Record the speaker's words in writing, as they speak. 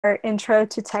our Intro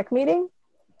to Tech meeting.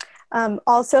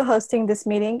 Also hosting this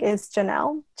meeting is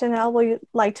Janelle. Janelle, will you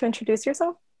like to introduce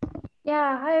yourself?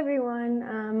 Yeah, hi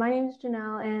everyone. My name is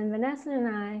Janelle, and Vanessa and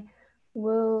I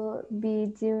will be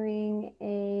doing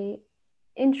a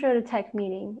Intro to Tech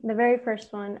meeting, the very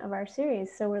first one of our series.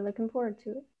 So we're looking forward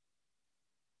to it.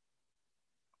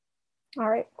 All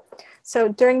right. So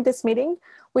during this meeting,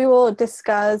 we will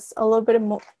discuss a little bit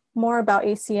more about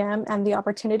ACM and the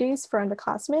opportunities for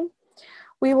underclassmen.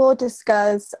 We will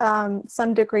discuss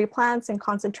some degree plans and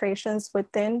concentrations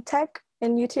within tech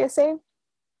in UTSA.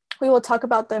 We will talk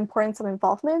about the importance of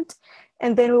involvement,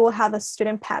 and then we will have a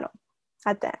student panel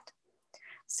at the end.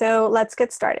 So let's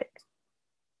get started.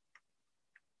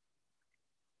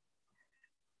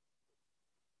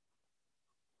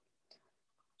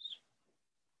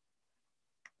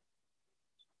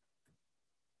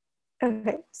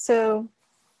 Okay, so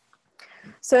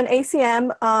in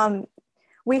ACM,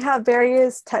 we have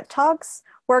various TED Talks,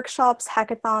 workshops,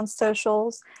 hackathons,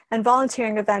 socials, and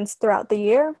volunteering events throughout the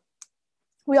year.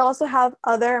 We also have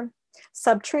other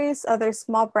subtrees, other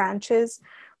small branches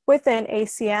within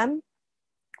ACM.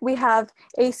 We have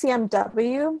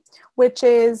ACM-W, which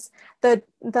is the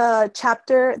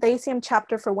ACM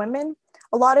chapter for women.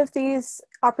 A lot of these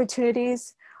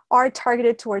opportunities are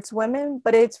targeted towards women,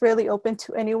 but it's really open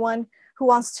to anyone who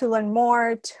wants to learn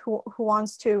more, who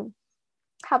wants to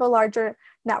have a larger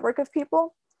network of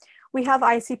people. We have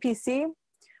ICPC,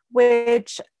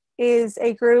 which is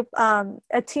a group,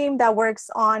 a team that works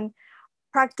on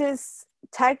practice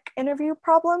tech interview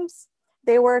problems.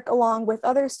 They work along with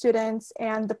other students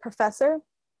and the professor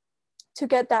to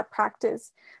get that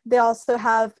practice. They also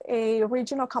have a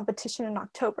regional competition in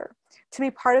October. To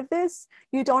be part of this,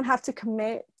 you don't have to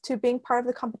commit to being part of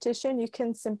the competition. You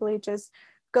can simply just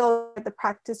go to the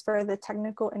practice for the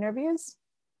technical interviews.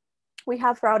 We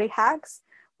have Rowdy Hacks,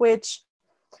 which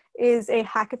is a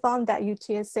hackathon that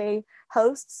UTSA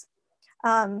hosts.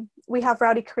 We have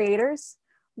Rowdy Creators,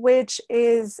 which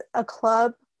is a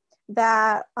club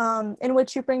that in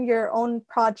which you bring your own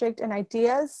project and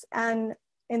ideas, and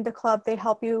in the club they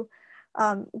help you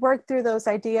work through those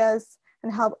ideas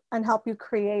and help you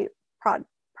create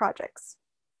projects.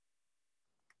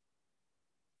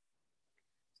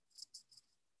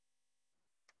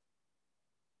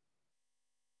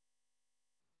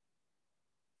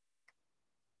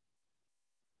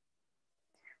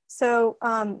 So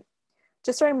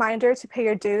just a reminder to pay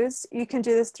your dues. You can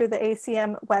do this through the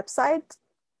ACM website,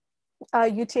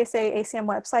 UTSA ACM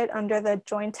website under the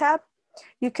Join tab.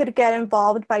 You could get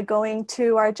involved by going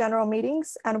to our general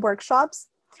meetings and workshops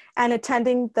and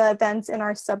attending the events in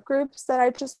our subgroups that I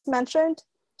just mentioned.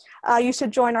 You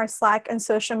should join our Slack and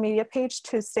social media page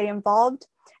to stay involved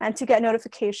and to get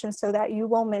notifications so that you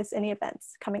won't miss any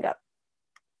events coming up.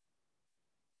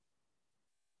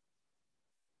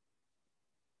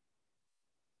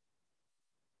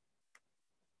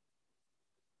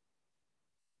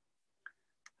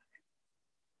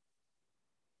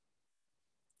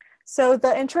 So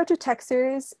the Intro to Tech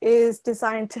series is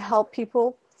designed to help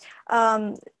people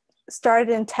started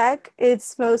in tech.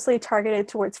 It's mostly targeted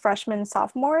towards freshmen and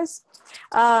sophomores,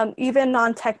 even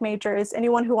non-tech majors,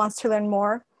 anyone who wants to learn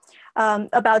more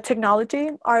about technology.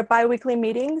 Our bi-weekly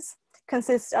meetings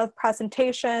consist of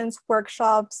presentations,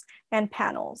 workshops, and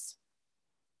panels.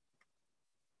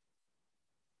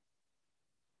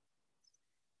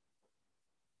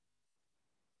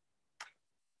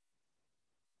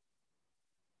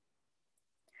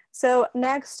 So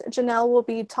next, Janelle will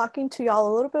be talking to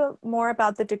y'all a little bit more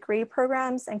about the degree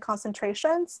programs and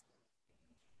concentrations.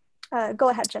 Go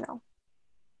ahead, Janelle.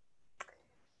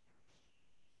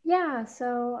 Yeah,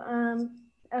 so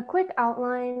a quick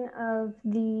outline of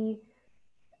the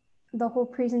whole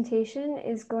presentation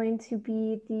is going to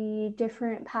be the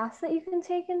different paths that you can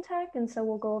take in tech. And so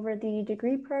we'll go over the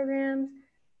degree programs,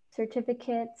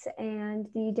 certificates, and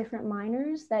the different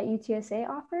minors that UTSA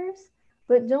offers.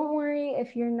 But don't worry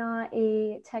if you're not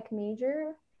a tech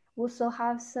major. We'll still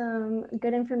have some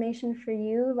good information for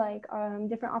you, like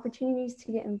different opportunities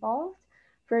to get involved.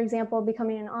 For example,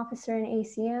 becoming an officer in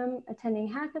ACM,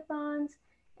 attending hackathons,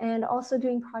 and also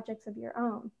doing projects of your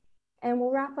own. And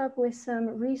we'll wrap up with some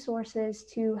resources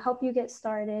to help you get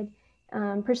started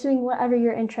pursuing whatever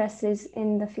your interest is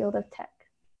in the field of tech.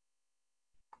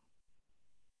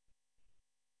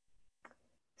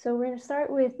 So we're going to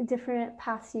start with the different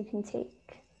paths you can take.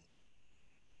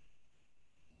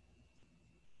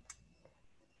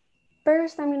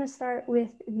 First, I'm going to start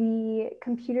with the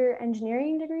computer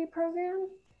engineering degree program.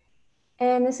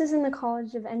 And this is in the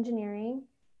College of Engineering.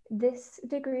 This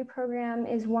degree program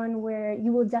is one where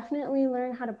you will definitely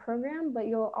learn how to program, but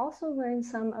you'll also learn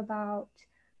some about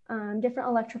different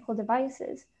electrical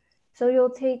devices. So you'll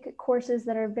take courses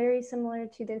that are very similar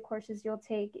to the courses you'll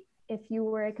take if you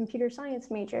were a computer science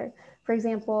major. For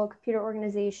example, computer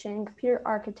organization, computer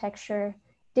architecture,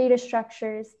 data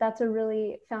structures. That's a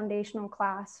really foundational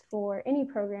class for any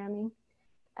programming,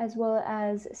 as well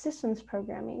as systems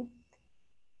programming.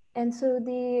 And so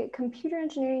the computer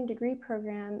engineering degree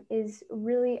program is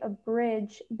really a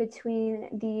bridge between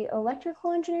the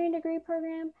electrical engineering degree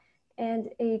program and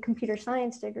a computer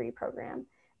science degree program,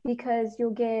 because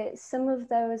you'll get some of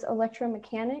those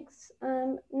electromechanics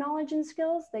knowledge and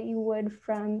skills that you would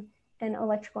from an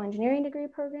electrical engineering degree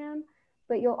program,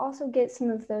 but you'll also get some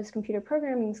of those computer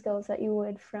programming skills that you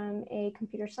would from a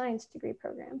computer science degree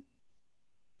program.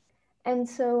 And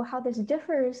so how this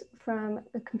differs from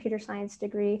the computer science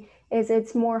degree is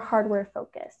it's more hardware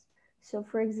focused. So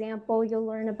for example, you'll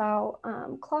learn about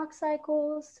clock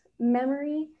cycles,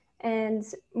 memory, and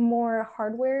more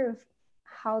hardware of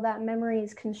how that memory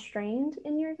is constrained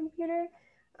in your computer,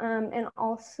 and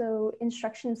also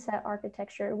instruction set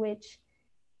architecture, which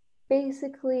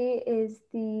basically is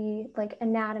the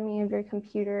anatomy of your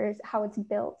computer, how it's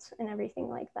built and everything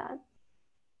like that.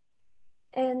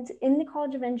 And in the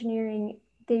College of Engineering,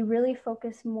 they really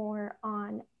focus more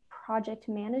on project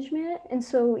management. And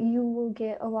so you will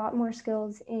get a lot more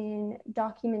skills in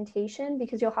documentation,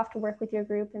 because you'll have to work with your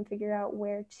group and figure out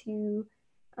where to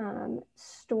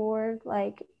store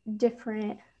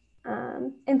different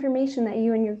information that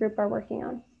you and your group are working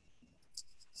on.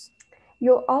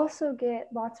 You'll also get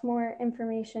lots more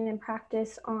information and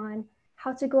practice on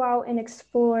how to go out and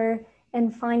explore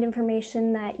and find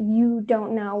information that you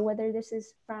don't know, whether this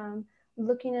is from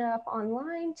looking it up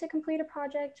online to complete a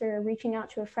project, or reaching out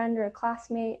to a friend or a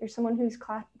classmate or someone who's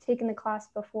taken the class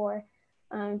before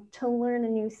to learn a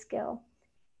new skill.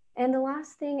 And the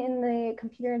last thing in the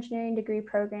computer engineering degree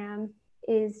program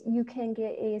is you can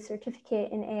get a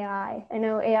certificate in AI. I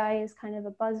know AI is kind of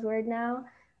a buzzword now.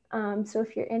 So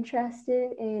if you're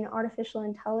interested in artificial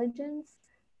intelligence,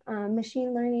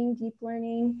 machine learning, deep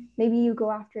learning, maybe you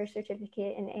go after a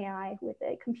certificate in AI with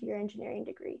a computer engineering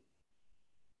degree.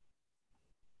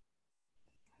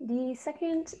 The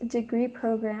second degree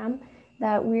program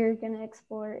that we're going to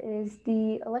explore is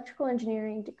the electrical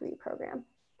engineering degree program.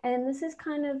 And this is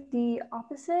kind of the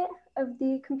opposite of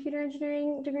the computer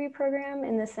engineering degree program,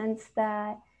 in the sense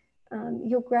that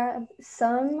you'll grab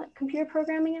some computer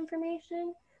programming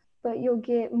information, but you'll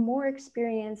get more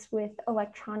experience with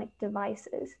electronic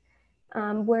devices,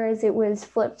 whereas it was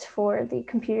flipped for the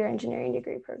computer engineering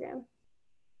degree program.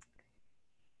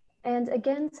 And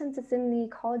again, since it's in the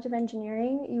College of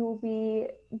Engineering, you will be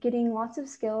getting lots of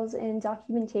skills in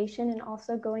documentation, and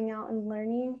also going out and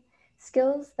learning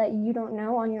skills that you don't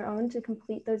know on your own to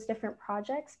complete those different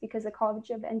projects, because the College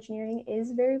of Engineering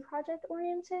is very project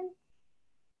oriented.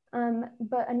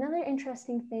 But another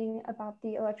interesting thing about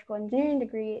the electrical engineering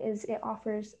degree is it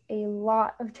offers a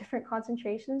lot of different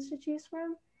concentrations to choose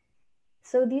from.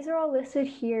 So these are all listed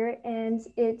here, and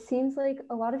it seems like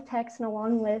a lot of text and a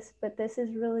long list, but this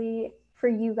is really for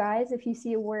you guys. If you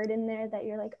see a word in there that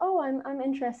you're like, oh, I'm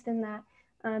interested in that,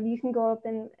 you can go up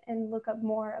and look up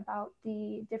more about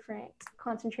the different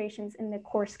concentrations in the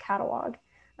course catalog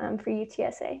for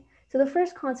UTSA. So the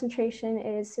first concentration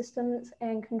is systems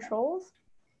and controls.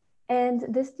 And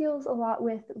this deals a lot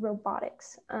with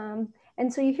robotics.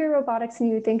 And so you hear robotics and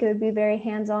you would think it would be very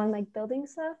hands-on, like building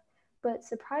stuff, but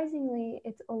surprisingly,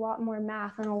 it's a lot more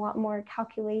math and a lot more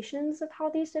calculations of how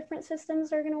these different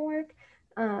systems are gonna work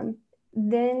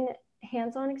than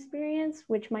hands-on experience,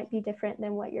 which might be different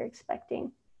than what you're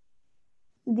expecting.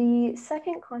 The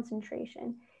second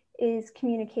concentration is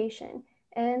communication.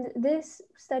 And this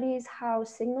studies how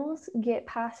signals get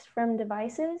passed from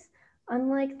devices.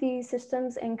 Unlike the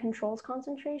systems and controls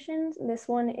concentrations, this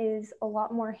one is a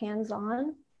lot more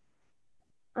hands-on.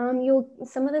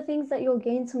 Some of the things that you'll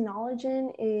gain some knowledge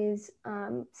in is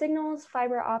signals,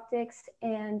 fiber optics,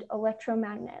 and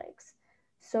electromagnetics.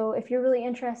 So if you're really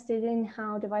interested in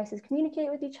how devices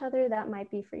communicate with each other, that might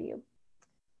be for you.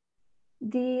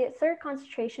 The third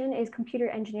concentration is computer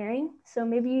engineering. So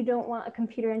maybe you don't want a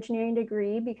computer engineering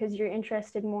degree because you're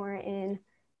interested more in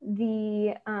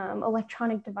the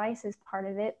electronic devices part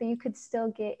of it, but you could still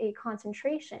get a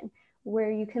concentration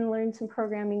where you can learn some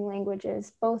programming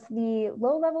languages, both the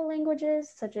low-level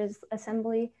languages such as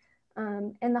assembly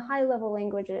and the high-level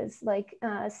languages like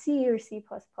C or C++,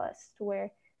 to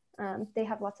where they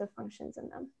have lots of functions in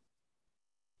them.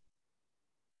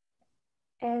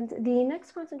 And the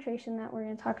next concentration that we're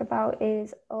going to talk about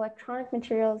is electronic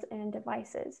materials and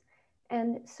devices.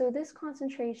 And so this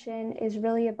concentration is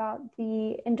really about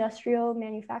the industrial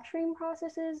manufacturing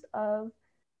processes of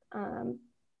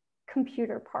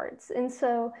computer parts. And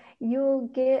so you'll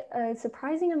get a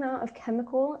surprising amount of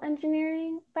chemical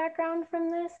engineering background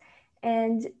from this.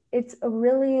 And it's a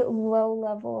really low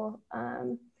level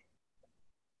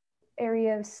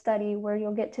area of study where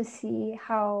you'll get to see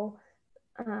how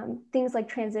things like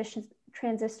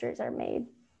transistors are made.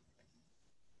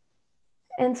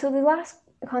 And so the last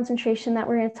concentration that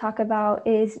we're going to talk about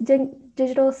is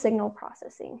digital signal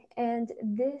processing. And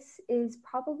this is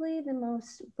probably the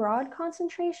most broad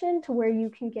concentration to where you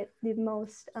can get the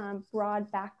most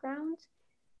broad background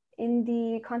in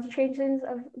the concentrations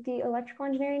of the electrical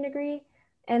engineering degree.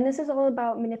 And this is all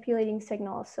about manipulating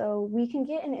signals. So we can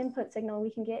get an input signal,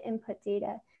 we can get input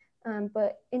data,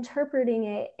 but interpreting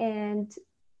it and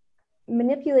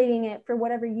manipulating it for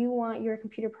whatever you want your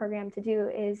computer program to do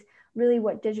is really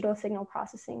what digital signal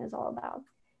processing is all about.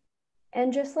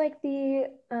 And just like the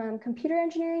computer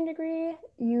engineering degree,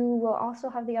 you will also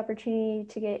have the opportunity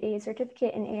to get a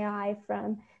certificate in AI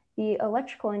from the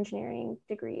electrical engineering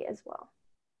degree as well.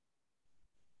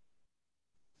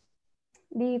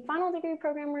 The final degree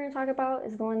program we're going to talk about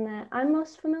is the one that I'm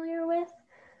most familiar with.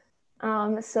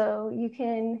 So you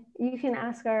can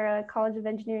ask our College of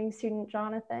Engineering student,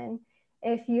 Jonathan,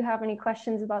 if you have any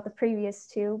questions about the previous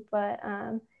two, but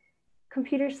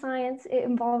computer science, it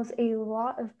involves a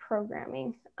lot of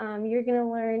programming. You're going to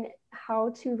learn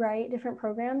how to write different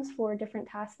programs for different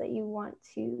tasks that you want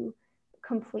to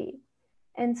complete.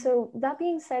 And so that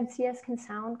being said, CS can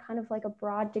sound kind of like a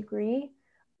broad degree,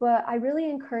 but I really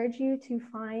encourage you to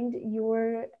find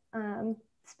your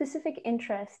specific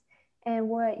interest and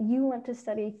what you want to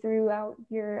study throughout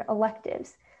your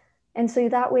electives. And so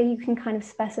that way you can kind of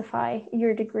specify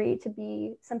your degree to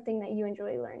be something that you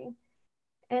enjoy learning.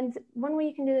 And one way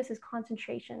you can do this is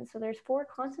concentration. So there's 4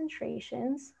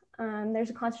 concentrations. There's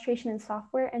a concentration in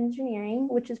software engineering,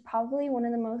 which is probably one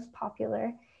of the most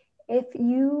popular. If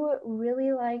you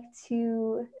really like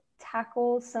to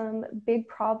tackle some big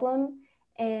problem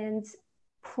and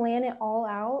plan it all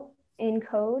out in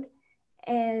code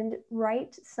and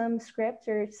write some script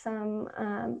or some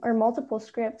or multiple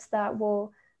scripts that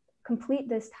will complete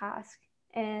this task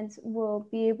and will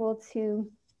be able to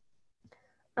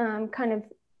kind of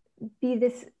be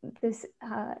this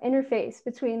interface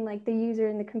between like the user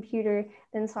and the computer,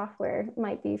 then software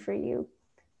might be for you.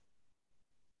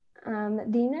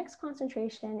 The next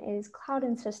concentration is cloud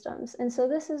and systems. And so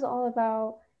this is all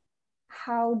about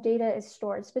how data is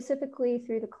stored, specifically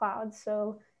through the cloud.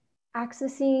 So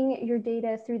accessing your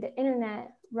data through the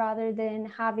internet rather than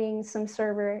having some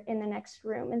server in the next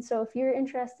room. And so if you're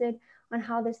interested on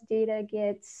how this data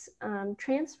gets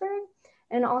transferred,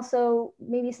 and also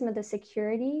maybe some of the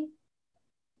security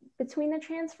between the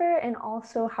transfer and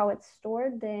also how it's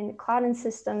stored, then cloud and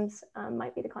systems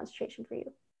might be the concentration for you.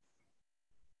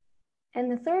 And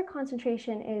the third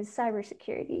concentration is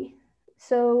cybersecurity.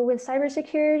 So with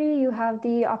cybersecurity, you have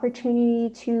the opportunity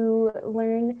to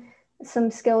learn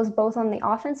some skills both on the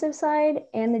offensive side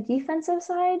and the defensive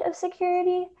side of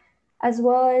security, as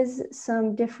well as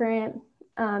some different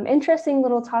interesting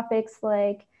little topics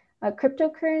like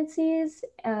cryptocurrencies.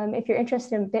 If you're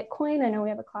interested in Bitcoin, I know we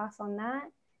have a class on that.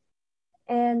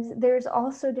 And there's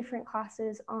also different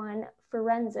classes on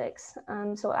forensics.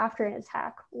 So after an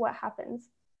attack, what happens?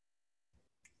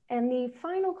 And the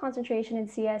final concentration in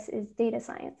CS is data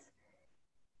science.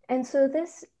 And so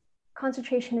this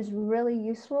concentration is really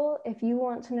useful if you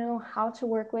want to know how to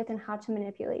work with and how to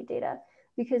manipulate data,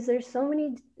 because there's so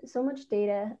much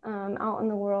data out in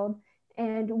the world,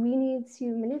 and we need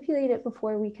to manipulate it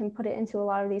before we can put it into a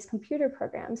lot of these computer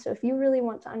programs. So if you really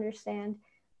want to understand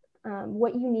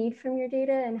what you need from your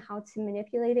data and how to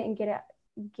manipulate it and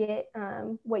get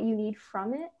what you need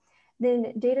from it,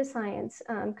 then data science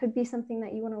could be something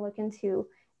that you want to look into.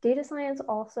 Data science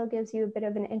also gives you a bit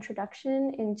of an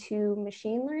introduction into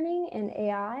machine learning and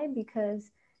AI, because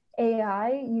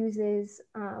AI uses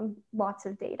lots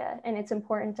of data, and it's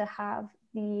important to have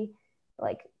the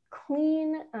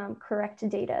clean, correct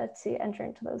data to enter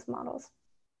into those models.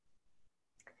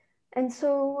 And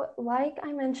so, like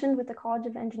I mentioned with the College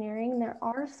of Engineering, there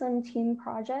are some team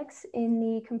projects in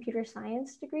the computer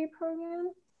science degree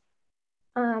program,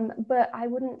 but I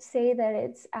wouldn't say that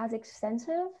it's as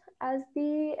extensive as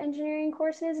the engineering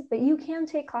courses, but you can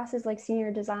take classes like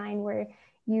senior design where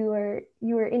you are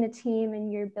in a team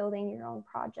and you're building your own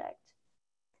project.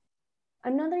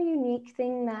 Another unique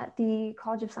thing that the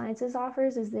College of Sciences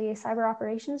offers is the cyber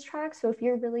operations track. So if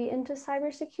you're really into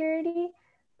cybersecurity,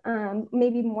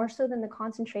 maybe more so than the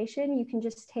concentration, you can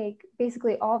just take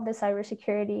basically all of the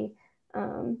cybersecurity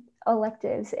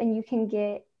electives, and you can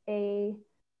get a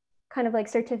kind of like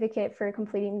certificate for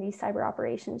completing the cyber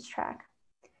operations track.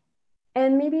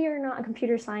 And maybe you're not a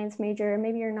computer science major,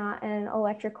 maybe you're not an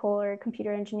electrical or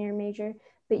computer engineer major,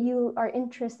 but you are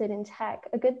interested in tech.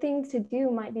 A good thing to do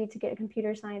might be to get a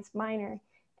computer science minor,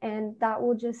 and that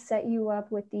will just set you up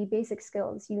with the basic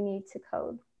skills you need to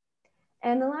code.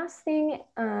 And the last thing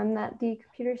that the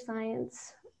computer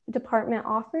science department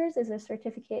offers is a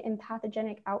certificate in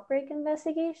pathogenic outbreak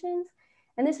investigations.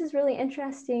 And this is really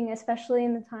interesting, especially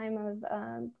in the time of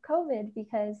COVID,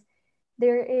 because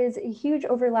there is a huge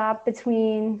overlap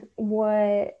between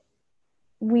what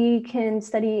we can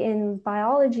study in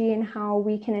biology and how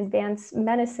we can advance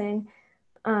medicine,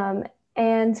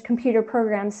 and computer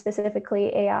programs,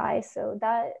 specifically AI. So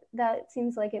that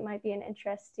seems like it might be an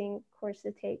interesting course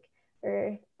to take,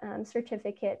 or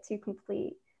certificate to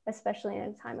complete, especially in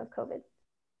a time of COVID.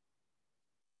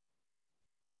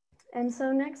 And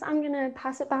so next I'm going to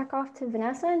pass it back off to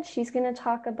Vanessa, and she's going to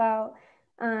talk about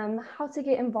how to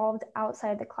get involved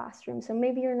outside the classroom. So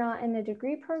maybe you're not in a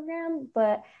degree program,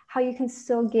 but how you can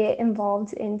still get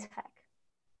involved in tech.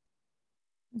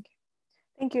 Okay.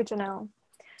 Thank you, Janelle.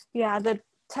 Yeah, the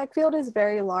tech field is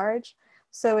very large,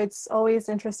 so it's always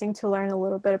interesting to learn a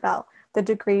little bit about the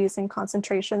degrees and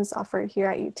concentrations offered here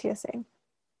at UTSA.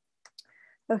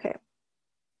 Okay.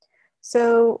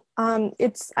 So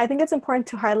I think it's important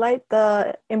to highlight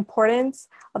the importance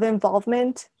of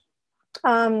involvement.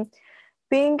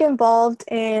 Being involved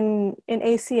in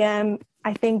ACM,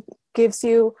 I think, gives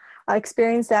you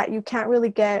experience that you can't really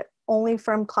get only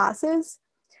from classes.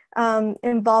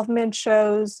 Involvement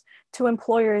shows to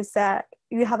employers that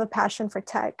you have a passion for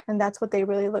tech, and that's what they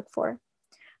really look for.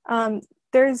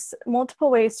 There's multiple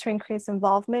ways to increase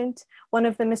involvement. One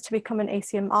of them is to become an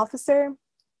ACM officer,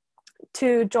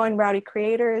 to join Rowdy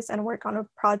creators and work on a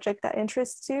project that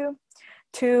interests you,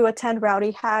 to attend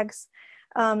Rowdy hacks,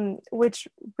 which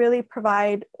really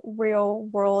provide real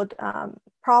world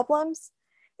problems.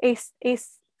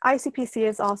 ICPC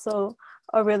is also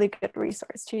a really good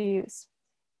resource to use.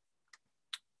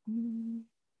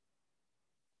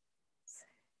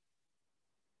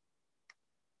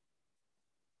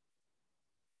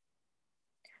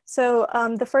 So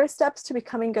the first steps to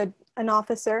becoming an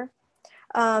officer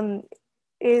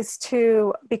is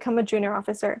to become a junior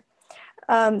officer.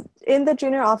 In the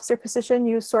junior officer position,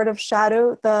 you sort of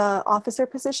shadow the officer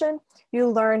position. You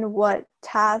learn what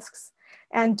tasks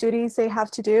and duties they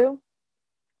have to do.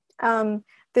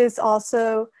 This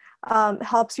also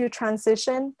helps you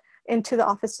transition into the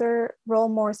officer role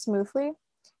more smoothly,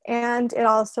 and it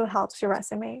also helps your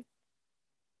resume.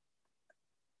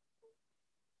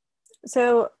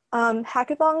 So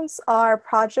hackathons are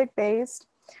project-based.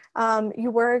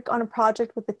 You work on a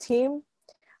project with a team.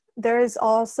 There is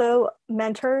also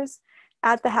mentors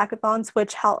at the hackathons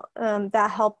which help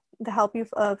you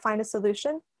find a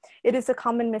solution. It is a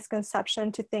common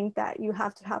misconception to think that you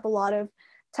have to have a lot of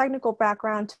technical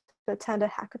background to attend a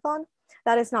hackathon.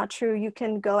 That is not true. You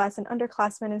can go as an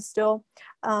underclassman and still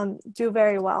do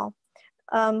very well.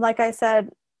 Like I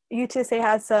said, UTSA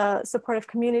has a supportive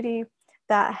community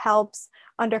that helps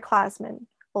underclassmen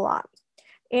a lot.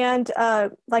 And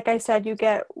like I said, you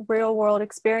get real world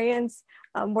experience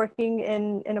working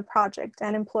in a project,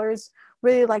 and employers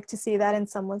really like to see that in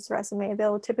someone's resume.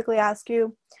 They'll typically ask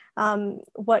you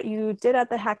what you did at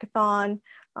the hackathon,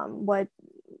 what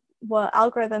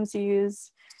algorithms you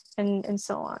use, and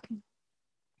so on.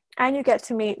 And you get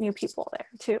to meet new people there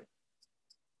too.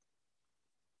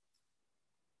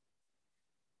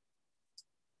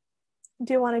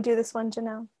 Do you want to do this one,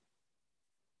 Janelle?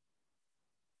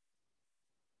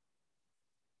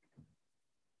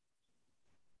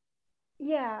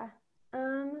 Yeah,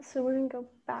 so we're gonna go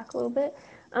back a little bit.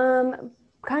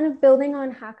 Kind of building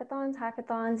on hackathons.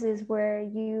 Hackathons is where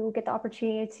you get the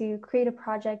opportunity to create a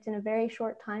project in a very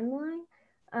short timeline.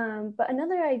 But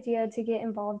another idea to get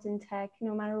involved in tech,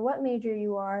 no matter what major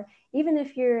you are, even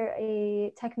if you're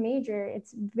a tech major,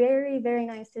 it's very, very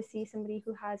nice to see somebody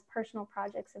who has personal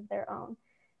projects of their own.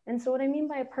 And so what I mean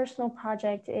by a personal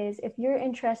project is if you're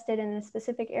interested in a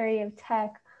specific area of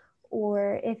tech,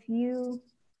 or if you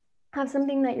have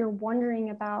something that you're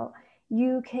wondering about,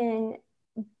 you can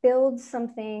build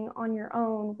something on your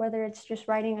own, whether it's just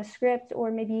writing a script or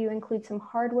maybe you include some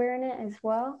hardware in it as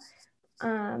well,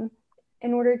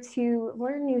 in order to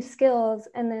learn new skills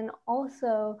and then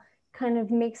also kind of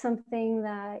make something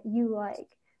that you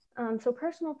like. So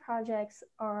personal projects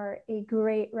are a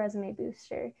great resume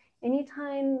booster.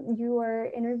 Anytime you are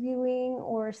interviewing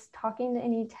or talking to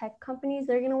any tech companies,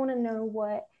 they're going to want to know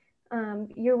what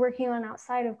you're working on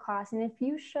outside of class. And if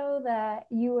you show that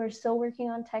you are still working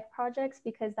on tech projects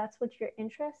because that's what you're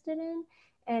interested in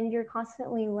and you're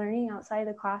constantly learning outside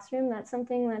the classroom, that's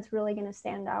something that's really going to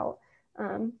stand out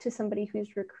to somebody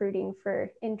who's recruiting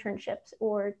for internships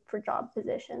or for job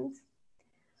positions.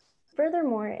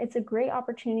 Furthermore, it's a great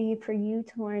opportunity for you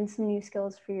to learn some new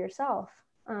skills for yourself.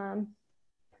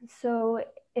 So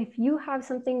if you have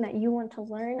something that you want to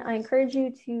learn, I encourage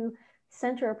you to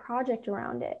center a project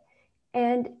around it.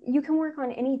 And you can work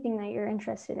on anything that you're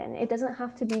interested in. It doesn't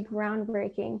have to be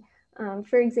groundbreaking.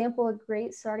 For example, a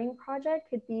great starting project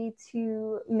could be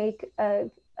to make a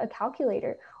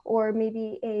calculator or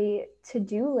maybe a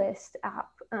to-do list app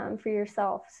for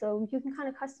yourself. So you can kind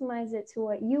of customize it to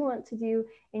what you want to do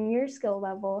in your skill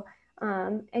level.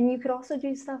 And you could also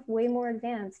do stuff way more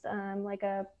advanced, like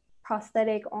a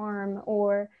prosthetic arm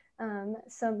or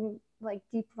some like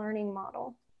deep learning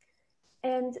model.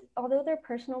 And although they're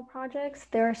personal projects,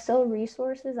 there are still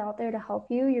resources out there to help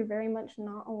you. You're very much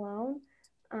not alone.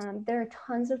 There are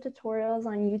tons of tutorials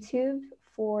on YouTube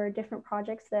for different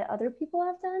projects that other people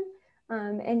have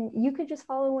done. And you could just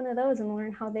follow one of those and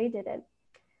learn how they did it.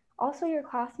 Also, your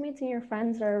classmates and your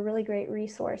friends are a really great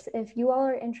resource. If you all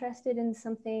are interested in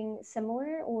something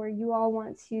similar, or you all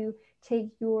want to take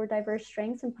your diverse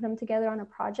strengths and put them together on a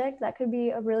project, that could be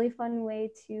a really fun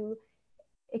way to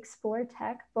explore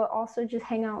tech, but also just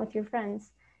hang out with your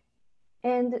friends.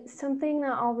 And something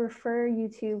that I'll refer you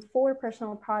to for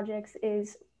personal projects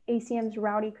is ACM's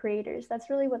Rowdy Creators. That's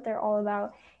really what they're all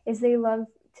about, is they love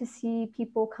to see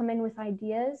people come in with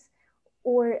ideas,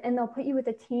 and they'll put you with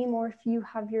a team, or if you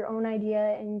have your own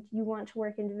idea and you want to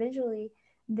work individually,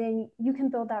 then you can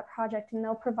build that project and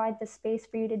they'll provide the space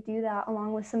for you to do that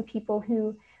along with some people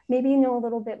who maybe know a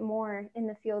little bit more in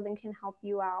the field and can help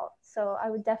you out. So I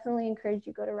would definitely encourage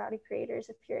you to go to Rowdy Creators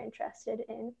if you're interested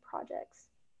in projects.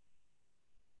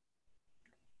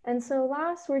 And so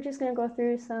last, we're just going to go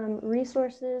through some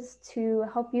resources to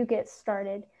help you get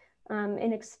started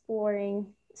in exploring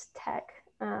tech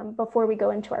before we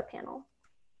go into our panel.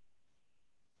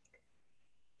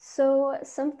 So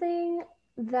someone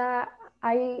that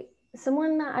I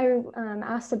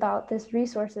asked about this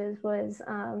resources was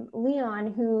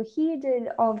Leon, who he did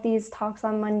all of these talks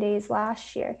on Mondays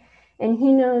last year, and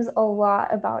he knows a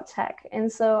lot about tech.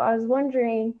 And so I was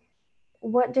wondering,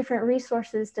 what different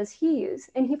resources does he use?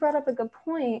 And he brought up a good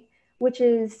point, which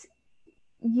is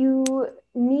you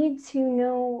need to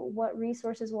know what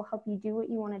resources will help you do what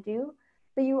you want to do,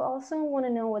 but you also want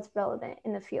to know what's relevant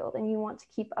in the field and you want to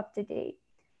keep up to date.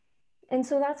 And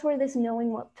so that's where this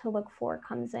knowing what to look for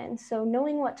comes in. So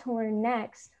knowing what to learn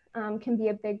next can be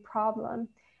a big problem.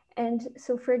 And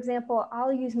so, for example,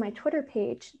 I'll use my Twitter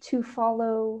page to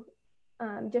follow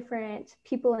different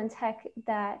people in tech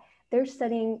that they're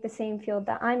studying the same field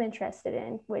that I'm interested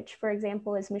in, which, for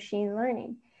example, is machine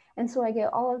learning. And so I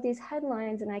get all of these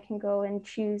headlines and I can go and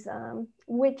choose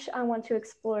which I want to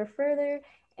explore further.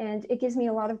 And it gives me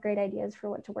a lot of great ideas for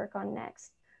what to work on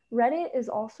next. Reddit is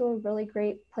also a really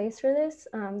great place for this.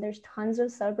 There's tons of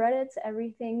subreddits,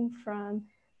 everything from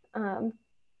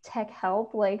tech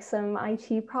help, like some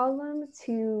IT problem,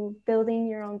 to building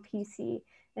your own PC.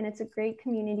 And it's a great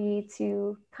community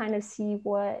to kind of see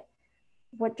what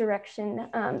direction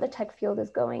the tech field is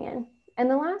going in. And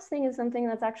the last thing is something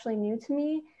that's actually new to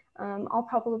me. I'll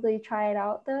probably try it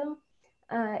out though.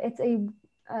 It's a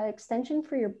extension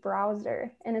for your browser,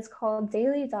 and it's called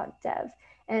daily.dev.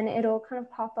 And it'll kind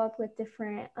of pop up with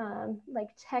different like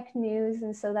tech news.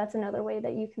 And so that's another way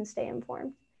that you can stay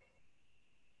informed.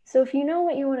 So if you know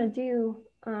what you want to do,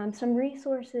 some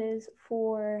resources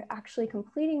for actually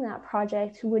completing that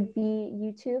project would be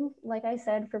YouTube. Like I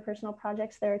said, for personal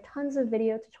projects, there are tons of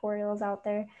video tutorials out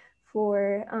there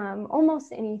for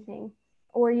almost anything,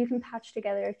 or you can patch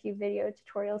together a few video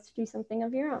tutorials to do something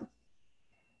of your own.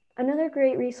 Another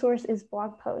great resource is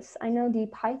blog posts. I know the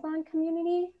Python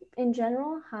community in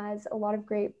general has a lot of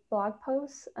great blog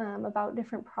posts about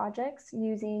different projects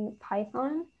using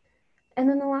Python. And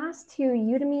then the last two,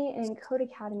 Udemy and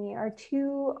Codecademy, are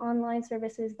two online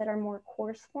services that are more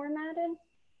course formatted,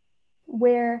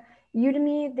 where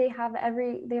Udemy, they have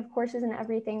courses in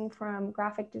everything from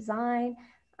graphic design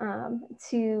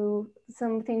to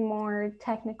something more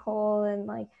technical and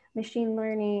like machine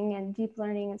learning and deep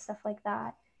learning and stuff like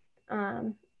that.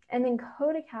 And then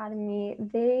Codecademy,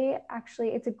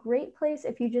 it's a great place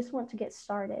if you just want to get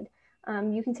started.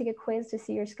 You can take a quiz to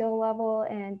see your skill level,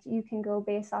 and you can go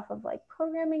based off of like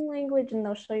programming language, and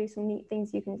they'll show you some neat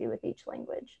things you can do with each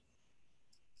language.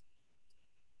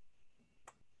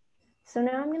 So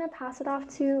now I'm going to pass it off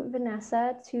to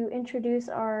Vanessa to introduce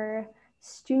our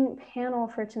student panel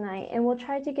for tonight, and we'll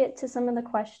try to get to some of the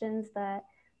questions that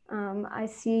I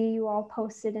see you all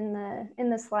posted in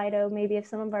the Slido. Maybe if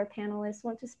some of our panelists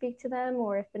want to speak to them,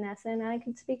 or if Vanessa and I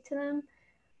could speak to them.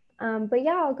 But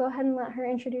yeah, I'll go ahead and let her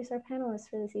introduce our panelists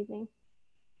for this evening.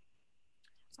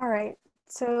 All right,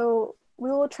 so we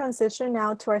will transition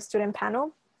now to our student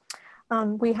panel.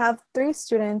 We have 3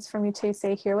 students from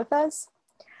UTSA here with us.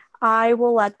 I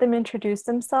will let them introduce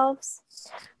themselves,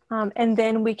 and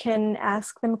then we can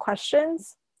ask them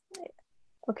questions.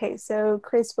 Okay, so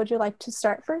Chris, would you like to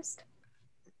start first?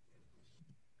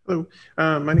 Hello,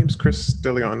 my name is Chris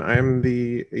DeLeon. I am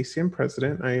the ACM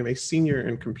president. I am a senior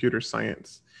in computer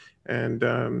science, and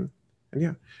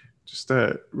yeah, just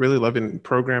really loving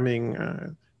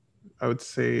programming. I would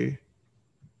say,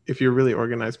 if you're a really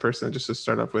organized person, just to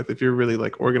start off with, if you're a really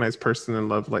like organized person and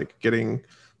love like getting,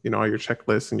 all your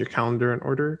checklists and your calendar in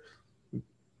order,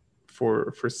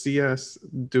 for CS,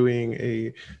 doing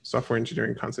a software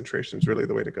engineering concentration is really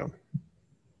the way to go.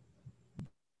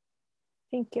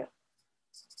 Thank you.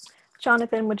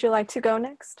 Jonathan, would you like to go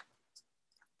next?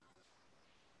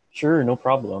 Sure, no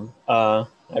problem.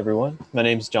 Everyone, my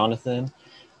name is Jonathan.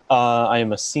 I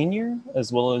am a senior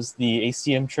as well as the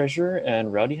ACM treasurer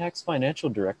and Rowdy Hack's financial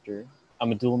director.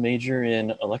 I'm a dual major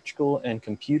in electrical and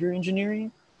computer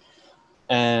engineering.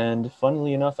 And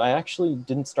funnily enough, I actually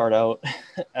didn't start out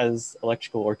as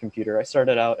electrical or computer. I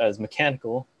started out as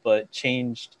mechanical, but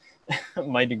changed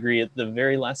my degree at the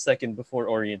very last second before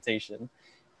orientation,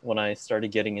 when I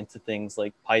started getting into things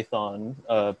like Python,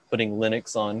 putting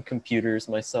Linux on computers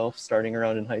myself, starting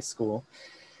around in high school.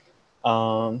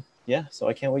 Yeah, so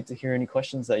I can't wait to hear any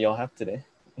questions that y'all have today.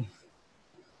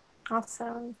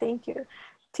 Awesome, thank you.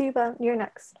 Tiba, you're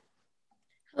next.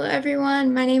 Hello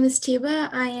everyone, my name is Tiba.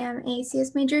 I am a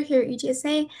CS major here at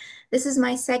UTSA. This is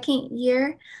my 2nd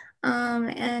year.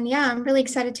 And yeah, I'm really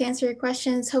excited to answer your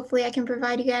questions. Hopefully I can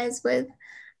provide you guys with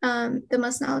the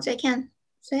most knowledge I can.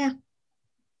 So yeah.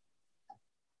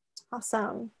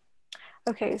 Awesome.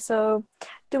 Okay, so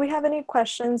do we have any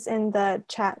questions in the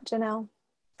chat, Janelle?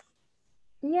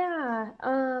 Yeah,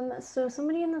 so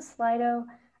somebody in the Slido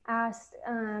asked,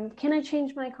 can I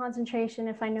change my concentration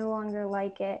if I no longer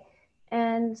like it?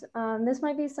 And this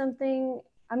might be something,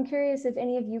 I'm curious if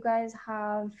any of you guys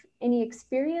have any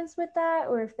experience with that,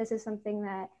 or if this is something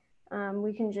that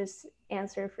we can just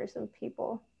answer for some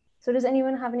people. So does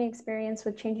anyone have any experience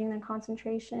with changing their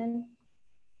concentration?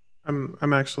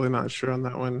 I'm actually not sure on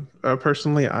that one.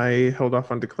 Personally, I held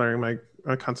off on declaring my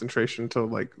concentration until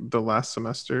like the last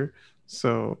semester.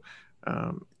 So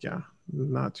yeah,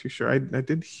 not too sure. I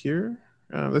did hear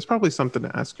there's probably something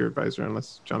to ask your advisor,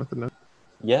 unless Jonathan knows.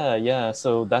 Yeah.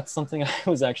 So that's something I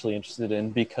was actually interested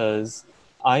in, because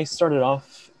I started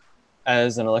off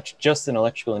as just an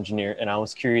electrical engineer, and I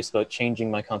was curious about changing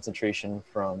my concentration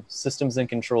from systems and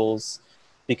controls,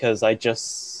 because I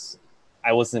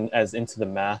wasn't as into the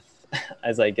math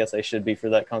as I guess I should be for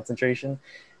that concentration,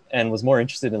 and was more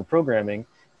interested in the programming.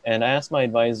 And I asked my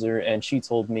advisor, and she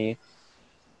told me,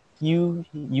 you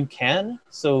can.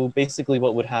 So basically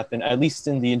what would happen, at least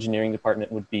in the engineering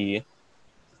department, would be,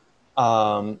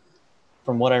 from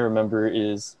what I remember,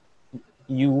 is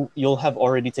you'll have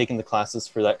already taken the classes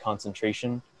for that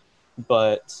concentration,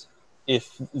 but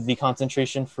if the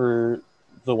concentration for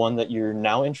the one that you're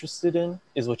now interested in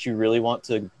is what you really want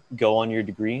to go on your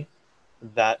degree,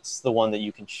 that's the one that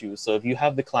you can choose. So if you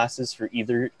have the classes for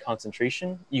either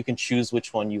concentration, you can choose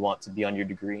which one you want to be on your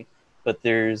degree. But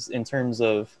there's, in terms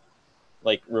of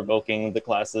like revoking the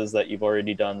classes that you've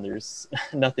already done, there's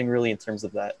nothing really in terms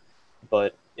of that.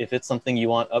 But if it's something you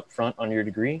want up front on your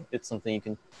degree, it's something you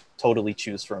can totally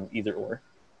choose from, either or,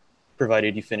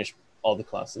 provided you finish all the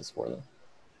classes for them.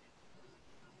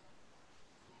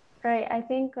 Right, I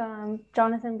think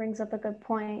Jonathan brings up a good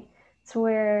point, to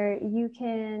where you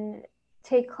can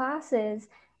take classes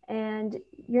and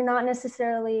you're not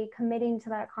necessarily committing to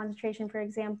that concentration. For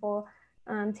example,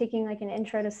 taking like an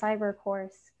intro to cyber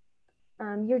course.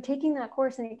 You're taking that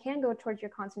course and it can go towards your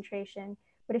concentration,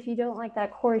 but if you don't like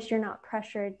that course, you're not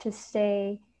pressured to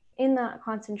stay in that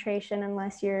concentration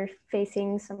unless you're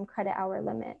facing some credit hour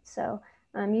limit. So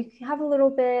you have a little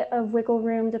bit of wiggle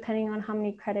room depending on how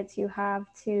many credits you have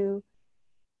to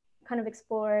kind of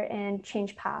explore and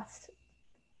change paths.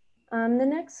 The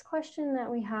next question that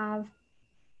we have,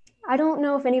 I don't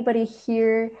know if anybody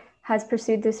here has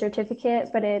pursued this certificate,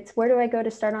 but it's, where do I go to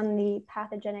start on the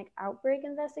pathogenic outbreak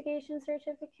investigation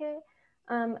certificate?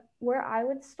 Where I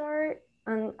would start,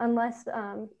 unless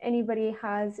anybody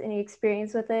has any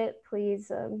experience with it,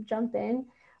 please jump in.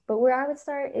 But where I would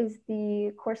start is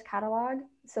the course catalog.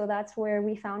 So that's where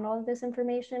we found all of this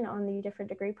information on the different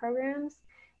degree programs.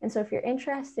 And so if you're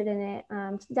interested in it,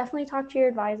 definitely talk to your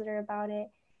advisor about it.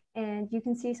 And you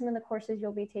can see some of the courses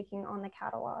you'll be taking on the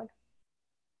catalog.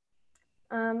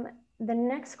 The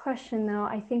next question, though,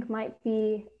 I think might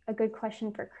be a good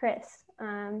question for Chris.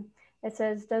 It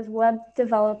says, does web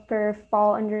developer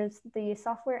fall under the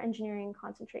software engineering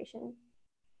concentration?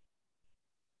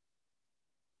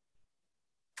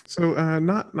 So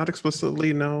not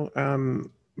explicitly, no.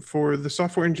 For the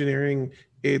software engineering,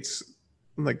 it's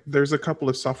like there's a couple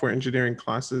of software engineering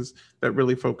classes that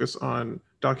really focus on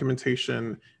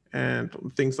documentation and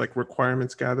things like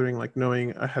requirements gathering, like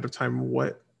knowing ahead of time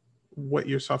what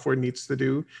your software needs to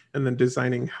do, and then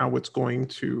designing how it's going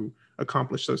to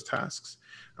accomplish those tasks.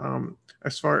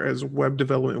 As far as web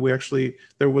development,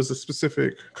 there was a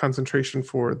specific concentration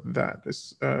for that.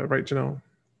 Right, Janelle?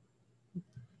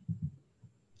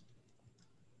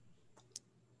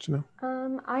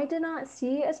 I did not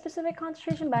see a specific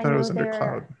concentration, but I thought know it was under there.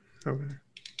 cloud. Okay.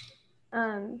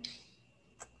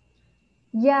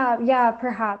 Yeah,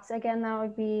 perhaps. Again, that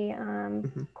would be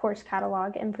course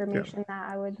catalog information that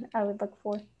I would look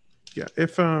for. Yeah,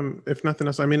 if nothing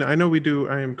else, I mean, I know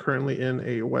I am currently in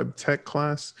a web tech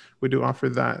class. We do offer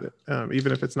that,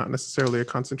 even if it's not necessarily a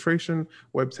concentration.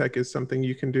 Web tech is something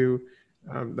you can do.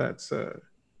 That's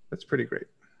pretty great.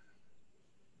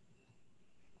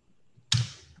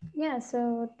 Yeah,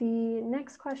 so the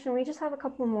next question, we just have a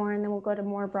couple more and then we'll go to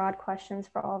more broad questions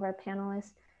for all of our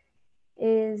panelists,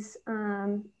 is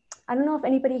I don't know if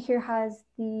anybody here has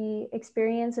the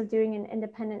experience of doing an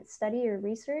independent study or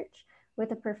research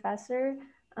with a professor,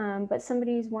 but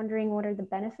somebody's wondering what are the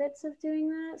benefits of doing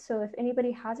that. So if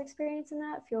anybody has experience in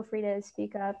that, feel free to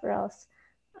speak up, or else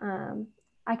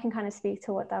I can kind of speak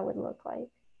to what that would look like.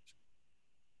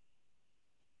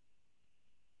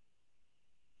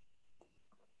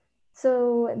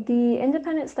 So the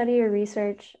independent study or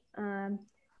research,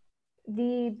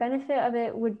 the benefit of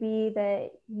it would be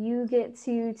that you get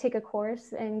to take a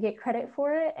course and get credit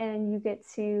for it, and you get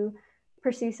to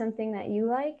pursue something that you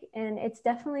like. And it's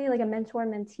definitely like a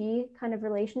mentor-mentee kind of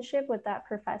relationship with that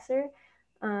professor.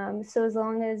 So as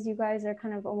long as you guys are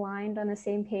kind of aligned on the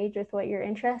same page with what you're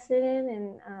interested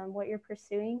in and what you're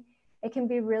pursuing, it can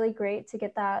be really great to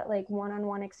get that like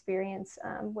one-on-one experience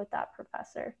with that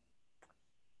professor.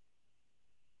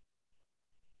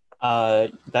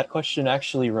 That question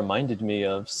actually reminded me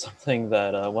of something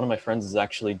that one of my friends is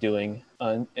actually doing.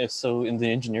 So in the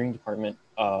engineering department,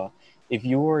 if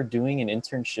you're doing an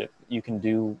internship, you can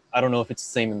do, I don't know if it's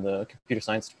the same in the computer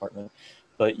science department,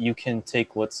 but you can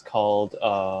take what's called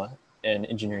an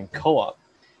engineering co-op.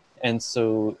 And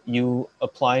so you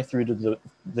apply through to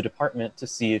the department to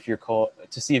see if your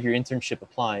internship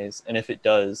applies. And if it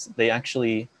does, they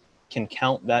actually can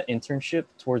count that internship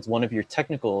towards one of your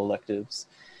technical electives.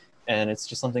 And it's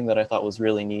just something that I thought was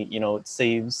really neat. You know, it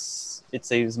saves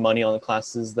money on the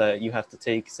classes that you have to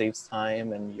take, saves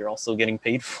time, and you're also getting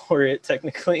paid for it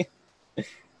technically.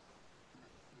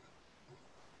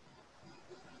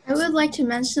 I would like to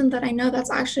mention that I know that's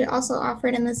actually also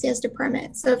offered in the CS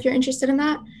department. So if you're interested in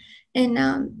that,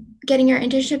 and getting your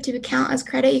internship to count as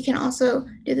credit, you can also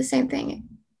do the same thing.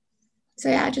 So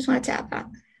yeah, I just wanted to add that.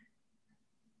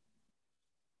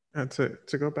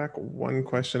 To go back one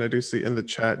question, I do see in the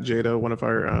chat, Jada, one of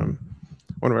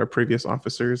our previous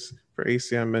officers for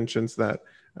ACM, mentions that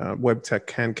web tech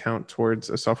can count towards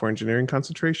a software engineering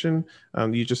concentration.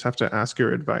 You just have to ask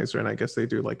your advisor, and I guess they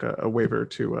do like a waiver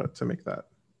to make that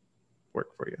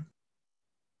work for you.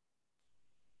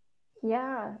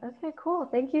 Yeah, okay, cool.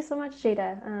 Thank you so much,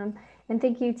 Jada. And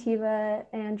thank you, Tiva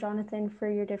and Jonathan, for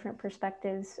your different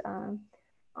perspectives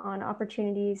on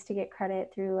opportunities to get credit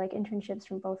through like internships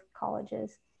from both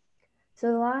colleges.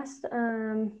 So the last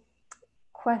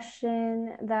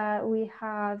question that we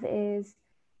have is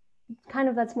kind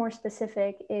of that's more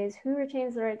specific, is who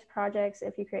retains the right to projects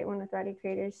if you create one with Rowdy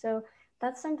creators? So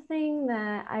that's something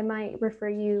that I might refer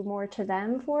you more to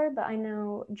them for, but I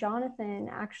know Jonathan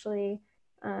actually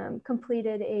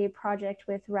completed a project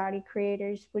with Rowdy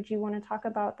creators. Would you want to talk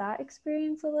about that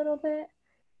experience a little bit?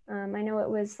 I know it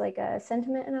was like a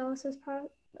sentiment analysis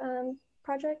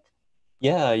project.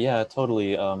 Yeah,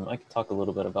 totally. I can talk a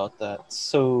little bit about that.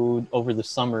 So over the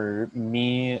summer,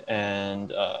 me,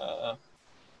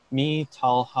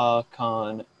 Talha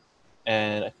Khan,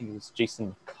 and I think it was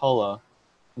Jason McCullough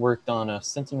worked on a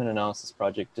sentiment analysis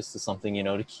project, just as something, you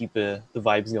know, to keep the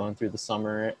vibes going through the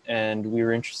summer. And we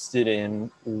were interested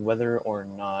in whether or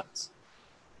not,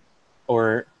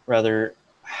 or rather,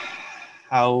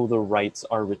 how the rights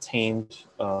are retained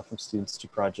from students to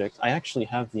projects. I actually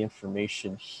have the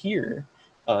information here,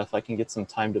 if I can get some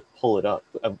time to pull it up.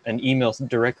 An email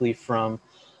directly from,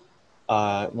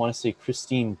 I want to say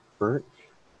Christine Burt.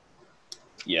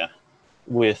 Yeah,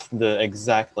 with the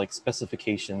exact like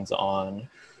specifications on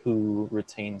who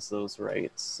retains those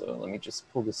rights. So let me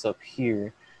just pull this up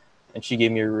here. And she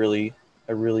gave me a really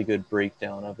good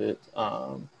breakdown of it.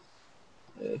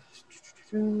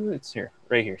 It's here,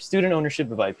 right here. Student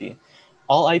ownership of IP.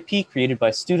 All IP created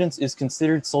by students is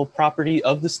considered sole property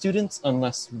of the students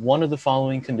unless one of the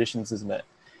following conditions is met.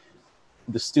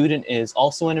 The student is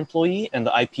also an employee and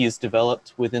the IP is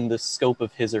developed within the scope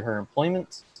of his or her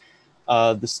employment.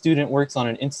 The student works on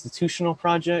an institutional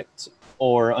project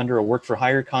or under a work for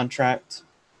hire contract.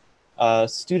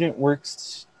 Student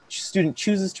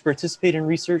chooses to participate in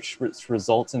research which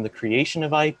results in the creation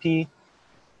of IP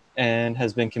and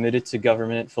has been committed to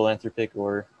government, philanthropic,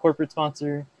 or corporate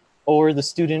sponsor. Or the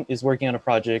student is working on a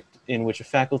project in which a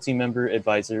faculty member,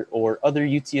 advisor, or other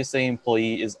UTSA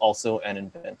employee is also an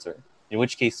inventor, in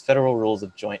which case federal rules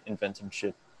of joint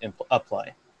inventorship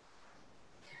apply.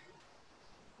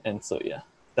 And so, yeah,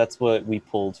 that's what we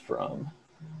pulled from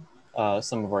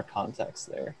some of our contacts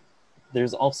there.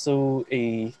 There's also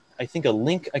I think a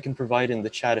link I can provide in the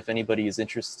chat if anybody is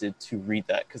interested to read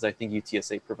that, because I think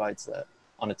UTSA provides that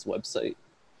on its website.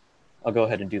 I'll go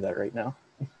ahead and do that right now.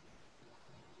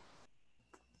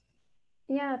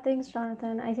 Yeah, thanks,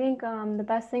 Jonathan. I think the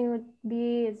best thing would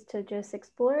be is to just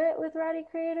explore it with Rowdy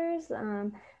creators.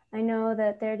 I know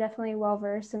that they're definitely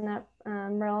well-versed in that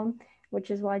realm,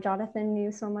 which is why Jonathan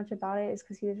knew so much about it, is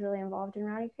because he was really involved in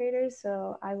Rowdy creators.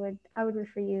 So I would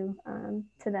refer you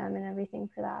to them and everything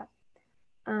for that.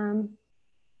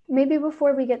 Maybe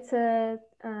before we get to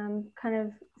kind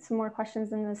of some more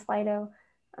questions in the Slido,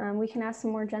 we can ask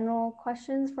some more general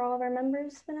questions for all of our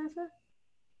members, Vanessa?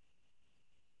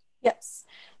 Yes.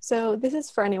 So this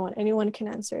is for anyone. Anyone can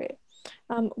answer it.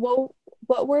 Well,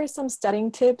 what were some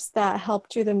studying tips that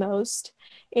helped you the most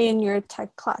in your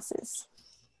tech classes?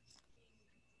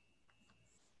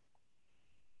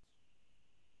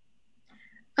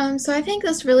 So I think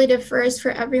this really differs for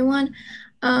everyone.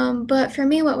 But for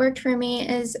me, what worked for me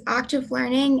is active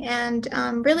learning and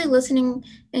really listening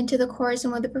into the course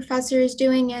and what the professor is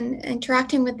doing and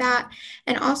interacting with that.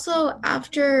 And also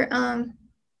after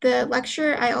the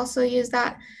lecture, I also use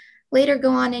that later,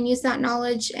 go on and use that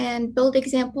knowledge and build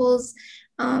examples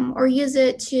or use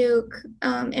it to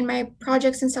in my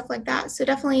projects and stuff like that. So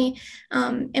definitely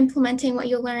implementing what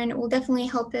you learn will definitely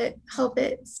help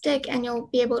it stick, and you'll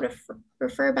be able to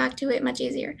refer back to it much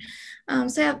easier.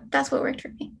 So yeah, that's what worked for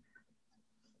me.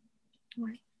 All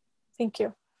right. Thank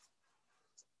you.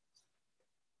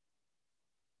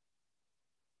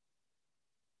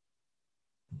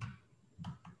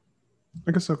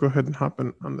 I guess I'll go ahead and hop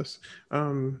in on this.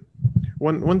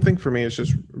 One thing for me is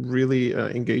just really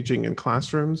engaging in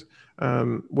classrooms,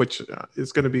 which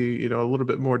is going to be a little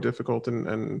bit more difficult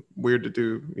and weird to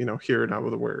do here now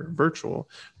that we're virtual.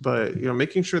 But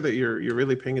making sure that you're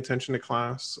really paying attention to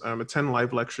class, attend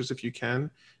live lectures if you can,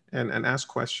 and ask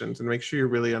questions and make sure you're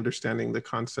really understanding the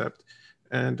concept.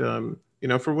 And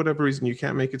for whatever reason you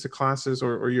can't make it to classes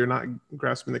or you're not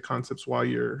grasping the concepts while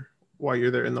you're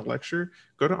there in the lecture,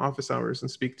 go to office hours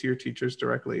and speak to your teachers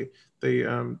directly. They,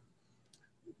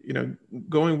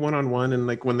 going one-on-one and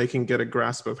like when they can get a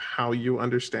grasp of how you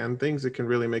understand things, it can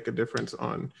really make a difference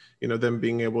on, them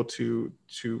being able to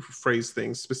phrase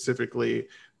things specifically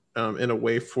in a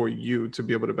way for you to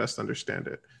be able to best understand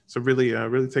it. So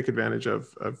really take advantage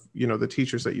of the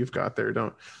teachers that you've got there.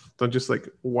 Don't just like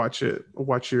watch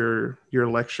your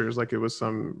lectures like it was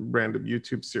some random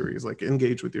YouTube series. Like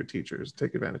engage with your teachers,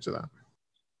 take advantage of that.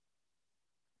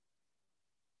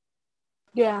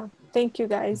 Yeah, thank you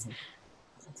guys.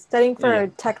 Studying for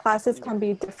tech classes can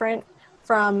be different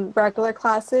from regular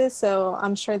classes, so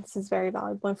I'm sure this is very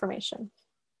valuable information.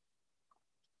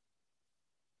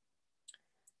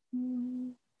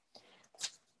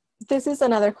 This is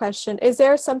another question. Is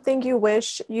there something you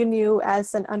wish you knew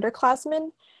as an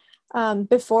underclassman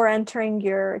before entering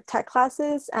your tech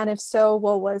classes? And if so,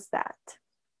 what was that?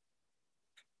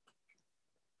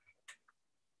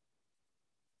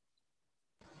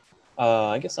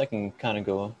 I guess I can kind of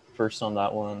go first on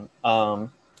that one.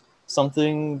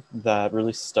 Something that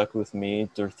really stuck with me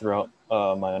throughout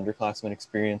my underclassmen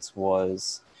experience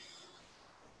was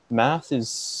math is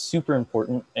super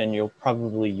important, and you'll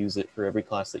probably use it for every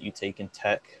class that you take in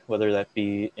tech, whether that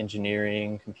be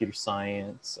engineering, computer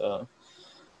science.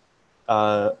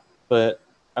 But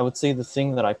I would say the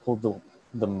thing that I pulled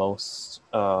the most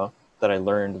that I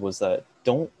learned was that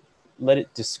don't let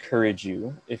it discourage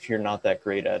you if you're not that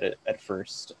great at it at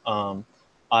first.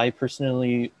 I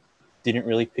personally didn't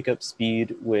really pick up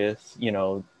speed with,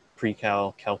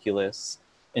 pre-cal calculus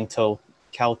until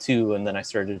Cal 2, and then I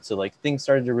started to things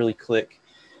started to really click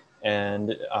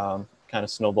and kind kind of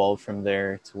snowballed from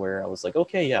there to where I was like,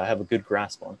 okay, yeah, I have a good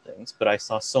grasp on things. But I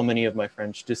saw so many of my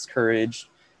friends discouraged,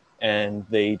 and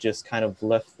they just kind of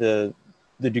left the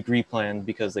degree plan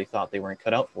because they thought they weren't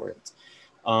cut out for it.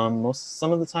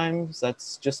 Some of the times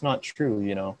that's just not true,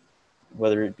 you know,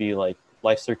 whether it be like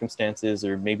life circumstances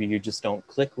or maybe you just don't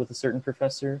click with a certain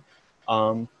professor.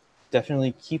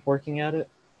 Definitely keep working at it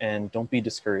and don't be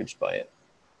discouraged by it.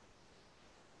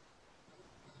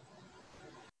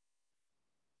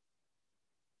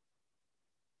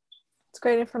 It's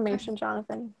great information,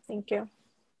 Jonathan. Thank you.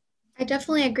 I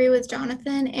definitely agree with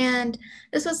Jonathan, and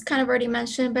this was kind of already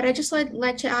mentioned, but I just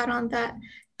like to add on that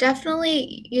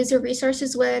definitely use your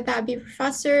resources, whether that be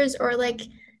professors or like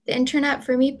the internet.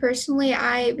 For me personally,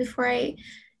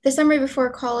 the summer before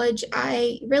college,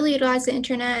 I really utilized the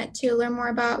internet to learn more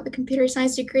about the computer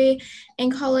science degree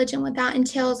in college and what that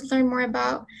entails, learn more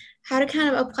about how to kind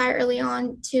of apply early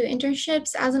on to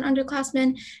internships as an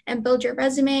underclassman and build your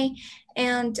resume.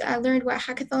 And I learned what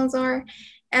hackathons are,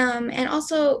 and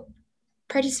also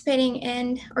participating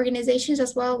in organizations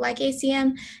as well, like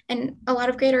ACM, and a lot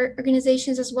of greater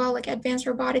organizations as well, like advanced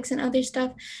robotics and other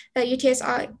stuff that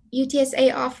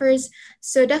UTSA offers.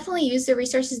 So definitely use the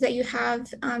resources that you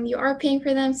have. You are paying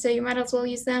for them, so you might as well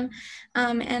use them.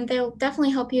 And they'll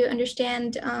definitely help you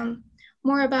understand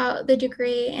more about the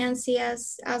degree and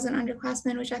CS as an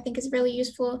underclassman, which I think is really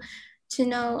useful to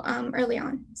know early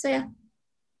on. So yeah.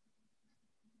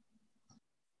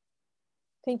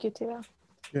 Thank you, Tia.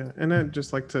 Yeah, and I'd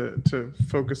just like to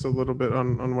focus a little bit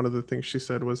on one of the things she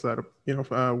said was that, you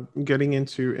know, getting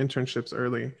into internships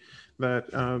early, that,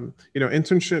 you know,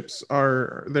 internships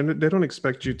they don't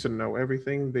expect you to know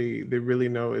everything. They really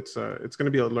know it's going to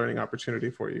be a learning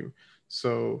opportunity for you.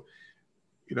 So,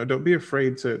 you know, don't be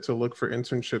afraid to look for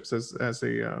internships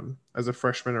as a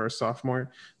freshman or a sophomore.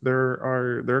 There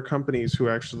are companies who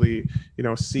actually, you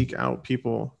know, seek out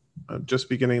people just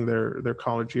beginning their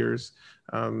college years.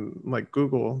 Like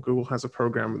Google has a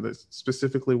program that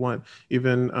specifically want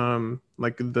even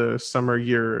like the summer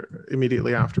year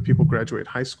immediately after people graduate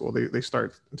high school, they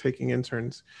start taking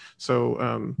interns. So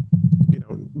you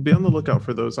know, be on the lookout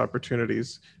for those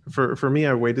opportunities. For me,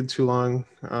 I waited too long.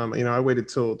 You know, I waited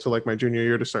till like my junior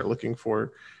year to start looking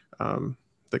for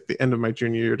like the end of my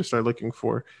junior year to start looking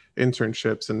for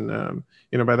internships. And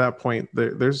you know, by that point,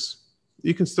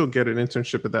 you can still get an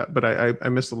internship at that, but I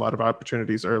missed a lot of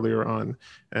opportunities earlier on,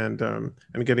 and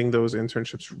getting those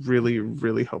internships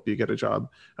really help you get a job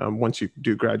once you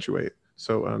do graduate.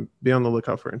 So be on the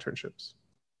lookout for internships.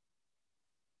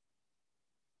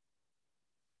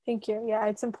 Thank you. Yeah,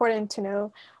 it's important to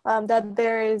know that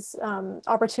there is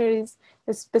opportunities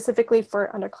specifically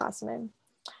for underclassmen.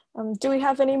 Do we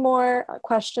have any more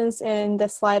questions in the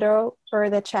Slido or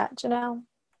the chat, Janelle?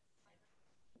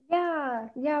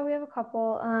 Yeah, we have a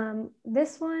couple.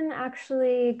 This one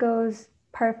actually goes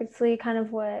perfectly kind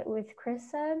of what with Chris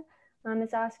said.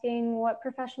 It's asking, what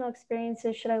professional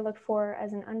experiences should I look for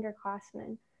as an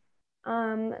underclassman?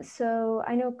 So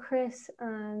I know Chris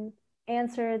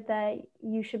answered that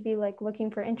you should be like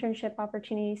looking for internship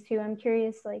opportunities too. I'm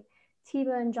curious, like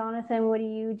Tiba and Jonathan, what do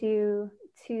you do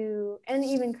and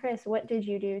even Chris, what did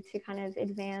you do to kind of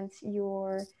advance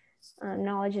your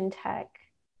knowledge in tech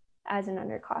as an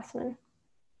underclassman?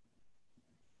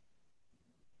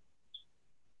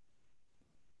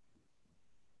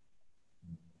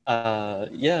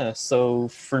 Yeah, so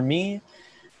for me,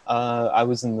 I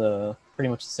was in the pretty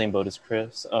much the same boat as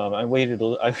Chris. I waited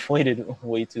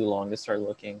way too long to start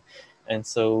looking. And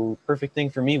so perfect thing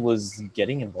for me was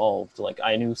getting involved. Like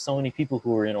I knew so many people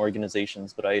who were in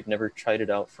organizations, but I had never tried it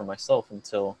out for myself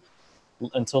until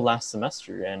last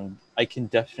semester. And I can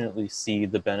definitely see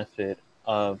the benefit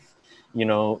of, you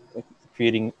know,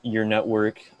 creating your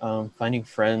network, finding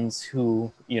friends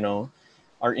who, you know,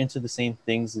 are into the same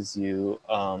things as you.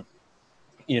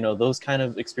 You know, those kind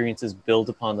of experiences build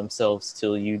upon themselves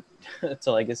till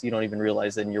I guess you don't even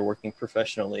realize that you're working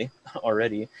professionally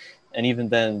already. And even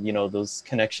then, you know, those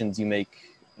connections you make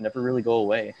never really go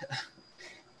away.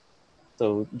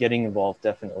 So getting involved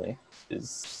definitely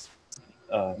is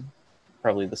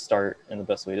probably the start and the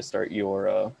best way to start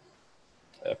your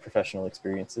professional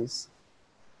experiences.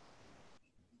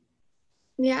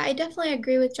 Yeah, I definitely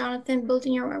agree with Jonathan.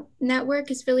 Building your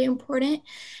network is really important.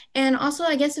 And also,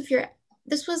 I guess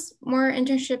this was more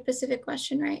internship specific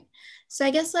question, right? So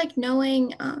I guess like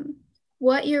knowing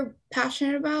what you're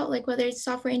passionate about, like whether it's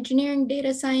software engineering,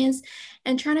 data science,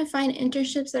 and trying to find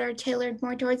internships that are tailored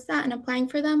more towards that and applying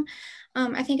for them.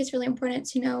 I think it's really important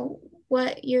to know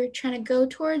what you're trying to go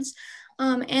towards.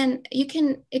 And you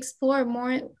can explore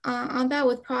more on that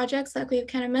with projects like we've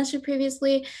kind of mentioned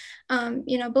previously,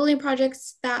 building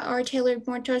projects that are tailored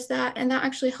more towards that. And that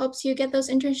actually helps you get those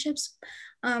internships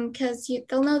because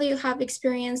they'll know that you have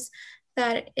experience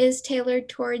that is tailored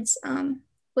towards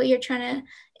what you're trying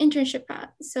to internship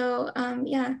at. So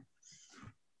yeah.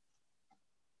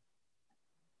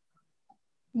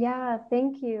 Yeah,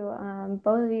 thank you,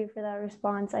 both of you, for that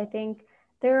response. I think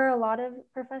there are a lot of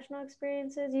professional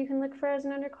experiences you can look for as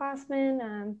an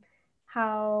underclassman.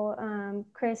 How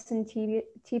Chris and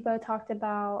Thibaut talked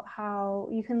about how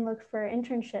you can look for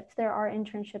internships. There are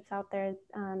internships out there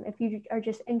if you are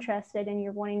just interested and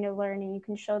you're wanting to learn, and you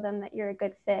can show them that you're a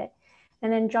good fit.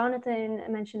 And then Jonathan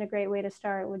mentioned a great way to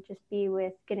start would just be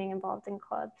with getting involved in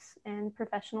clubs and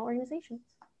professional organizations.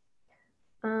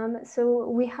 So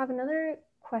we have another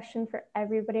question for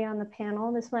everybody on the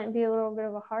panel. This might be a little bit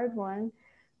of a hard one.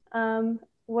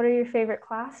 What are your favorite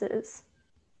classes?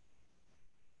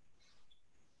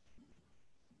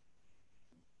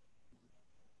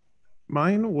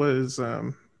 Mine was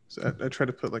so I tried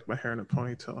to put like my hair in a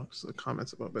ponytail, so the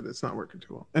comments about, but it's not working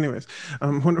too well. Anyways,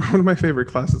 one of my favorite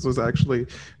classes was actually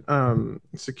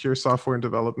secure software and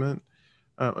development.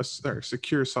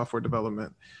 Secure software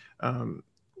development.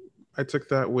 I took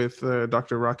that with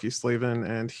Dr. Rocky Slavin,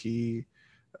 and he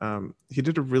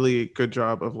did a really good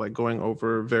job of like going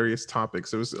over various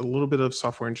topics. It was a little bit of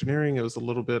software engineering. It was a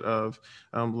little bit of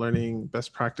learning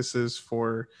best practices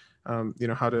for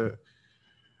how to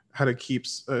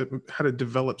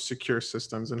develop secure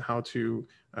systems and how to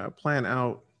plan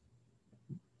out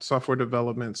software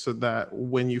development so that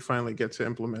when you finally get to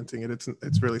implementing it,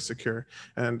 it's really secure.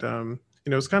 And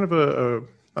it's kind of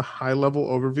a high level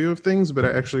overview of things, but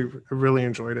I actually really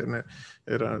enjoyed it, and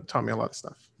it taught me a lot of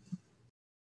stuff.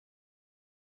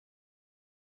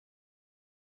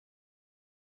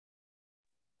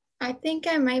 I think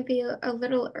I might be a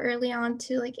little early on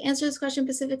to like answer this question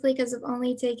specifically because I've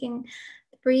only taken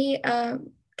 3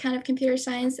 kind of computer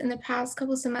science in the past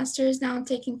couple semesters. Now I'm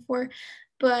taking 4,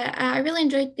 but I really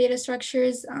enjoyed data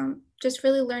structures, just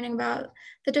really learning about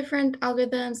the different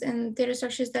algorithms and data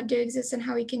structures that do exist and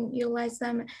how we can utilize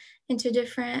them into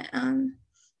different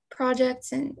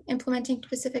projects and implementing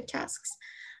specific tasks.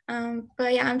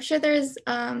 But yeah, I'm sure there's,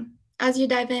 as you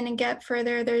dive in and get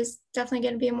further, there's definitely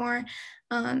going to be more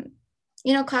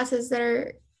classes that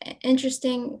are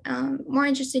interesting, more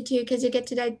interesting to you because you get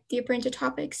to dive deeper into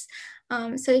topics.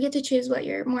 So you get to choose what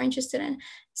you're more interested in,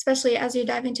 especially as you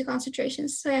dive into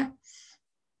concentrations. So yeah.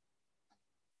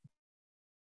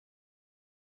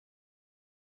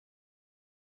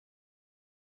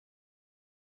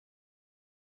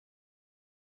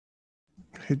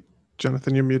 Hey,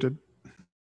 Jonathan, you're muted.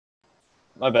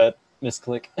 My bad,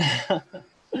 misclick.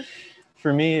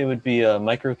 For me, it would be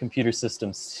Microcomputer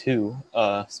Systems 2,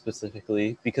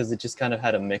 specifically, because it just kind of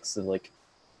had a mix of like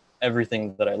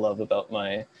everything that I love about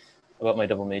my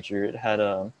double major. It had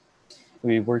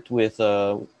we worked with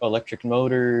electric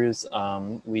motors.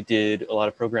 We did a lot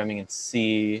of programming in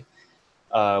C,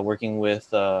 working with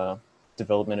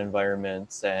development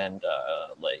environments and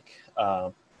like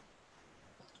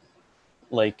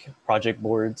project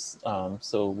boards.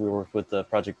 So we worked with a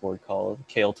project board called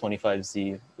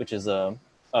KL25Z, which is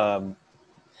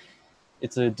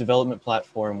it's a development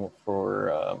platform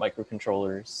for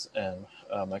microcontrollers and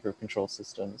microcontrol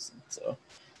systems. So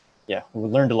yeah, we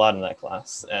learned a lot in that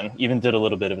class and even did a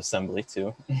little bit of assembly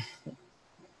too.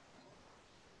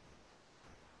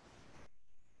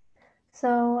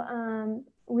 So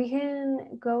we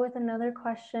can go with another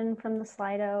question from the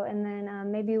Slido, and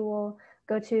then maybe we'll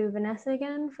go to Vanessa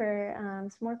again for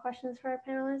some more questions for our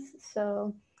panelists.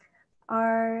 So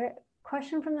our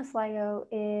question from the Slido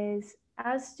is,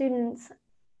 as students,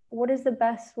 what is the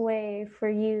best way for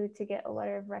you to get a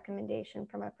letter of recommendation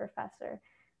from a professor?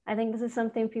 I think this is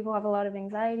something people have a lot of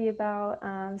anxiety about.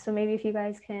 So maybe if you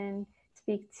guys can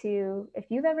speak to if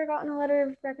you've ever gotten a letter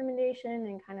of recommendation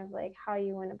and kind of like how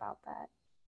you went about that.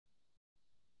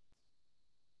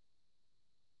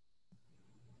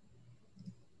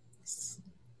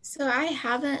 So I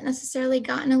haven't necessarily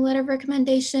gotten a letter of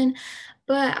recommendation,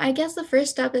 but I guess the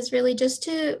first step is really just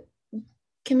to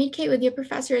communicate with your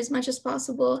professor as much as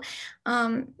possible.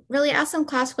 Really ask them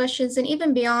class questions, and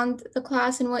even beyond the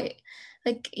class and what,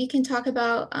 like, you can talk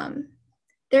about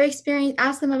their experience,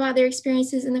 ask them about their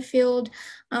experiences in the field,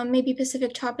 maybe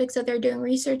specific topics that they're doing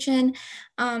research in,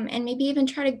 and maybe even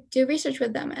try to do research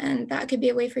with them. And that could be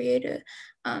a way for you to,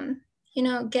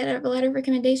 get a letter of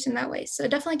recommendation that way. So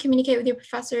definitely communicate with your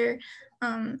professor.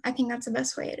 I think that's the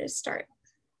best way to start.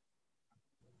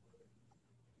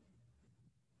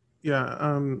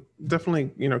 Yeah,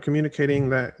 definitely, communicating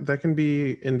that can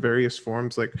be in various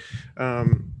forms, like,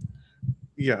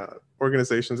 yeah,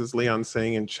 organizations, as Leon's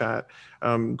saying in chat,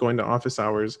 going to office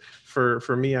hours.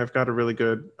 For me, I've got a really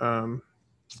good, I've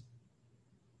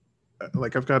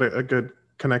got a good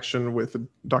connection with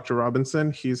Dr.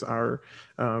 Robinson. He's our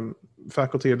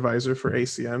faculty advisor for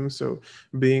ACM. So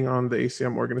being on the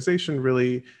ACM organization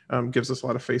really gives us a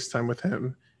lot of FaceTime with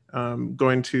him.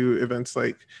 Going to events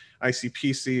like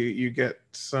ICPC, you get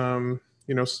some,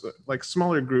 like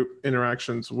smaller group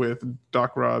interactions with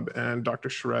Doc Rob and Dr.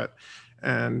 Charette.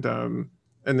 And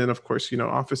then of course,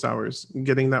 office hours,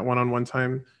 getting that one-on-one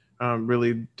time,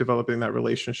 really developing that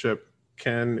relationship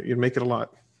can make it a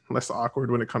lot less awkward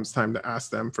when it comes time to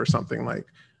ask them for something like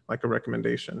a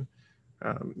recommendation.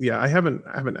 Yeah, I haven't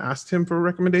asked him for a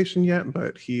recommendation yet,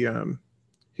 but he'd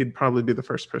probably be the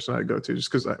first person I'd go to,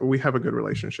 just because we have a good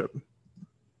relationship.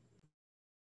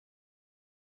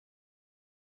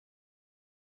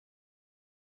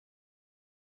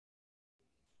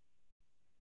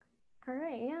 All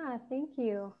right, yeah, thank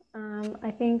you.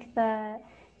 I think that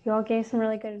you all gave some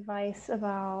really good advice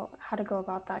about how to go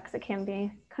about that, because it can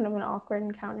be kind of an awkward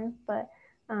encounter, but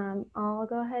I'll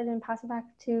go ahead and pass it back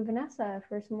to Vanessa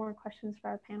for some more questions for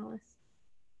our panelists.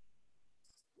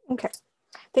 Okay,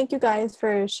 thank you guys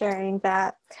for sharing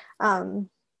that.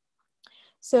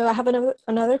 So I have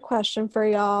another question for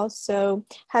y'all. So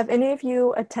have any of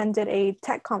you attended a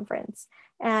tech conference?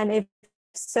 And if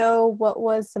so, what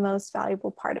was the most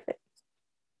valuable part of it?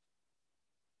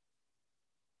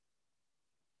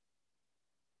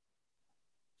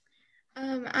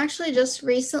 Actually, just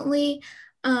recently,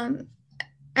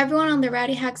 everyone on the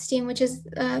Rowdy Hacks team, which is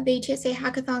the UTSA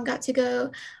Hackathon, got to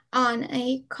go on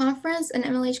a conference, an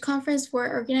MLH conference for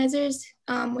organizers,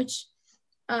 which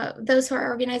those who are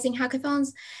organizing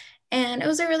hackathons. And it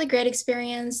was a really great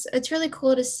experience. It's really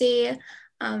cool to see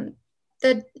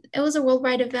that it was a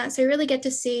worldwide event. So you really get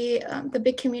to see the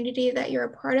big community that you're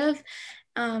a part of.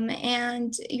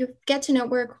 And you get to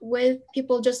network with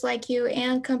people just like you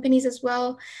and companies as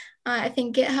well. I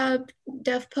think GitHub,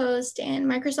 DevPost, and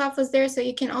Microsoft was there. So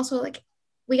you can also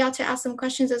we got to ask them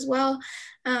questions as well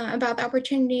about the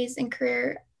opportunities and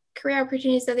career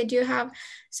opportunities that they do have.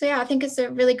 So yeah, I think it's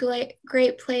a really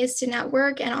great place to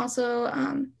network, and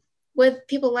also with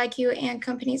people like you and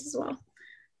companies as well.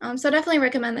 So definitely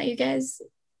recommend that you guys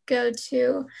go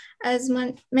to as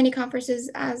many conferences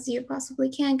as you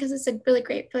possibly can, because it's a really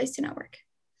great place to network.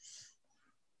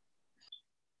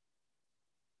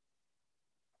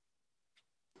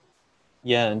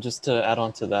 Yeah, and just to add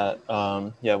on to that,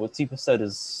 yeah, what Tipa said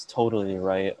is totally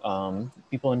right.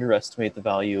 People underestimate the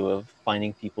value of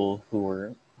finding people who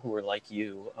are like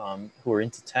you, who are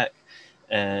into tech,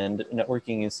 and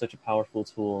networking is such a powerful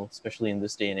tool, especially in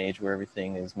this day and age where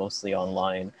everything is mostly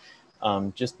online.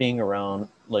 Just being around,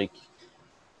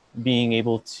 being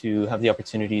able to have the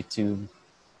opportunity to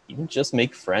even just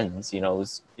make friends,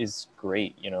 is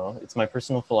great. It's my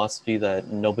personal philosophy that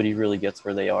nobody really gets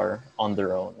where they are on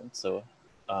their own. And so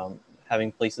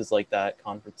having places like that,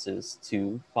 conferences,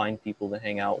 to find people to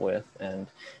hang out with and,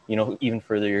 even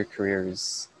further your career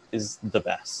is the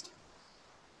best.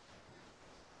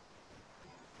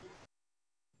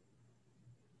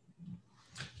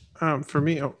 For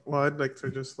me, well, I'd like to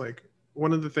just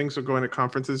one of the things of going to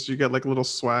conferences, you get little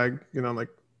swag, like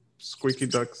squeaky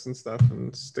ducks and stuff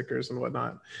and stickers and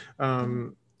whatnot.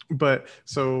 But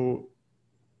so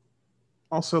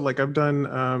also I've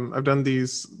done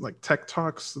these tech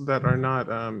talks that are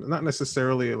not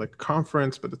necessarily a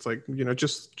conference, but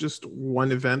it's just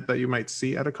one event that you might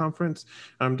see at a conference.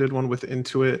 Did one with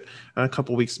Intuit a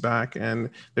couple weeks back,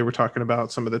 and they were talking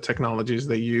about some of the technologies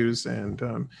they use, and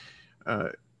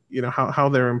how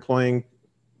they're employing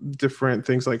different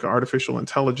things like artificial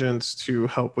intelligence to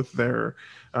help with their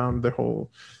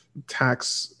whole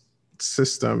tax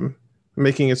system,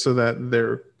 making it so that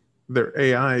their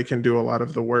AI can do a lot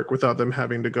of the work without them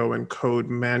having to go and code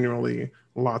manually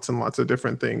lots and lots of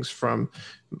different things from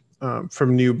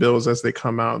new bills as they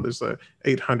come out. There's a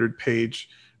 800-page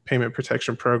payment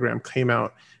protection program came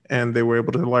out, and they were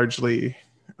able to largely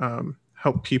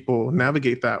help people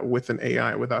navigate that with an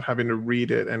AI without having to read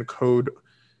it and code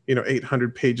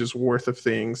 800 pages worth of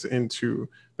things into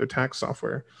their tax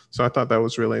software. So I thought that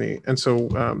was really neat. And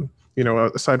so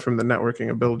aside from the networking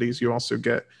abilities, you also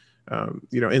get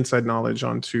inside knowledge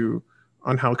on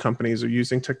how companies are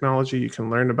using technology. You can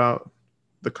learn about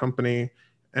the company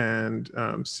and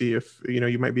see if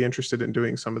you might be interested in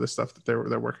doing some of the stuff that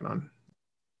they're working on.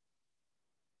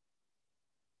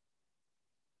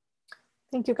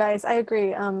 Thank you, guys. I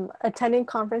agree. Attending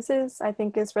conferences, I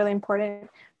think, is really important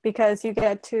because you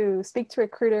get to speak to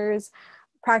recruiters,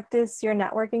 practice your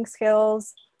networking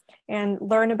skills, and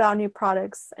learn about new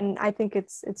products. And I think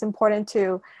it's important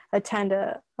to attend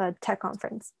a tech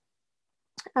conference.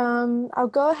 I'll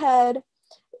go ahead.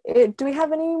 Do we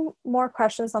have any more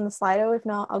questions on the Slido? If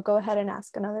not, I'll go ahead and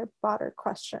ask another broader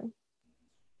question.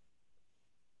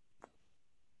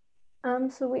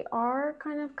 So we are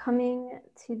kind of coming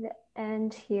to the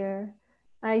end here.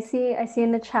 I see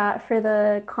in the chat for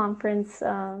the conference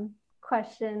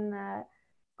question that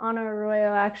Anna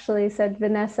Arroyo actually said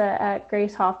Vanessa at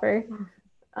Grace Hopper.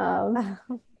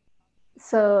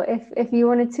 So if you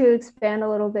wanted to expand a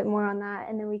little bit more on that,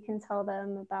 and then we can tell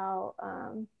them about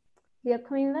the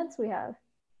upcoming events we have.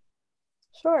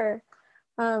 Sure.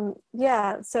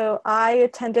 Yeah, so I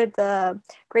attended the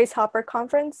Grace Hopper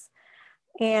conference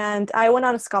and I went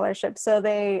on a scholarship. So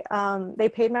they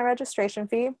paid my registration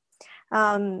fee.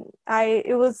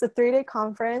 It was a 3-day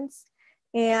conference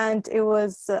and it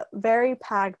was very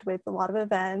packed with a lot of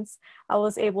events. I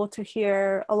was able to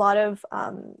hear a lot of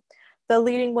the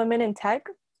leading women in tech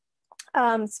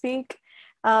speak.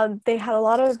 They had a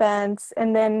lot of events,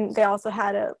 and then they also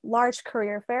had a large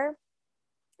career fair,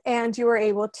 and you were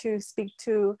able to speak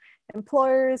to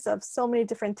employers of so many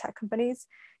different tech companies.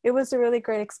 It was a really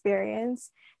great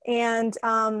experience. And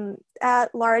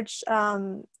at large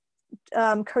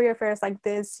career fairs like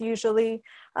this, usually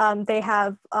they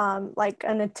have like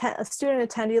a student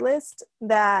attendee list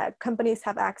that companies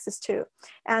have access to.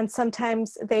 And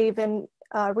sometimes they even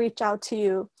reach out to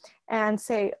you and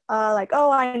say like,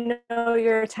 oh, I know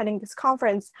you're attending this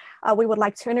conference. We would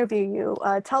like to interview you.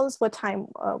 Tell us what time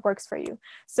works for you.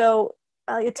 So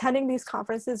attending these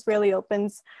conferences really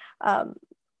opens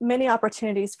many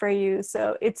opportunities for you.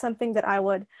 So it's something that I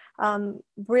would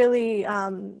really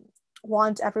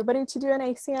want everybody to do in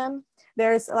ACM.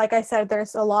 There's, like I said,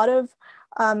 there's a lot of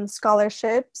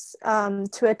scholarships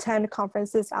to attend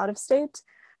conferences out of state.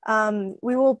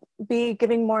 We will be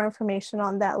giving more information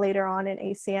on that later on in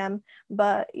ACM,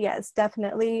 but yes,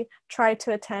 definitely try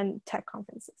to attend tech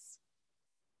conferences.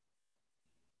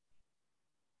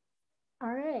 All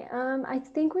right, I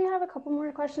think we have a couple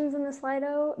more questions in the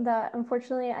Slido that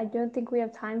unfortunately I don't think we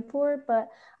have time for, but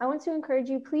I want to encourage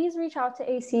you, please reach out to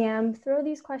ACM, throw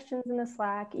these questions in the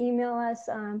Slack, email us.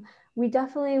 We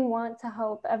definitely want to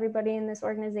help everybody in this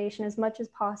organization as much as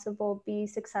possible be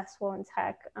successful in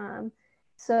tech.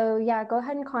 So yeah, go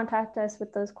ahead and contact us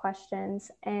with those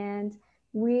questions. And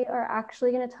we are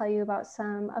actually going to tell you about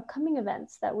some upcoming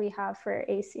events that we have for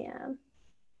ACM.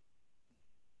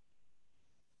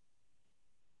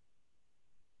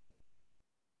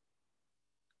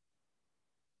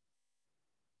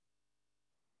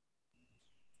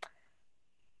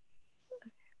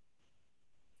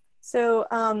 So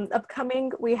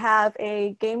upcoming, we have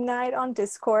a game night on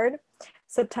Discord,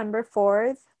 September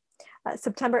 4th.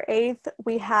 September 8th,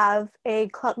 we have a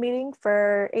club meeting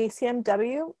for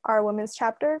ACM-W, our women's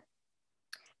chapter,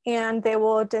 and they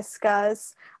will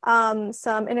discuss some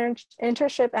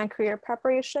internship and career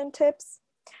preparation tips.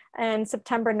 And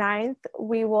September 9th,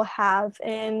 we will have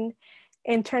an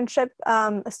internship,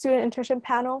 a student internship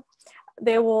panel.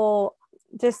 They will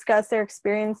discuss their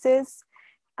experiences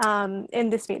in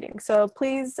this meeting. So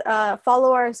please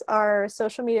follow our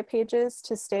social media pages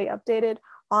to stay updated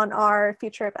on our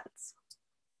future events.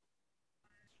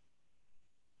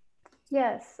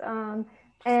 Yes,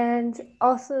 and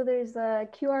also there's a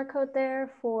QR code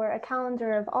there for a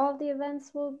calendar of all of the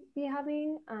events we'll be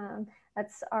having.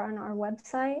 That's on our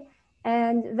website.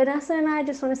 And Vanessa and I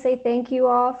just want to say thank you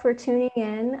all for tuning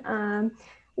in.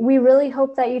 We really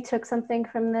hope that you took something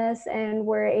from this and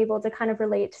were able to kind of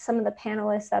relate to some of the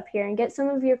panelists up here and get some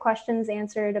of your questions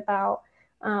answered about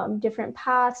different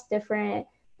paths, different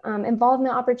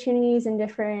involvement opportunities, and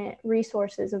different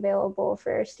resources available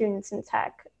for students in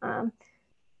tech.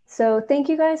 So thank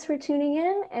you guys for tuning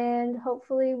in, and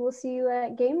hopefully we'll see you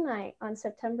at game night on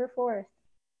September 4th.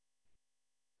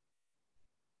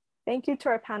 Thank you to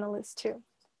our panelists too.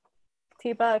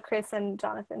 Tiba, Chris, and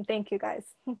Jonathan, thank you guys.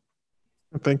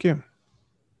 Thank you.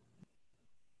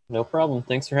 No problem.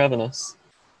 Thanks for having us.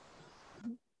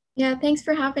 Yeah, thanks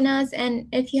for having us. And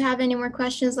if you have any more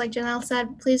questions, like Janelle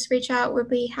said, please reach out. We'll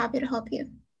be happy to help you.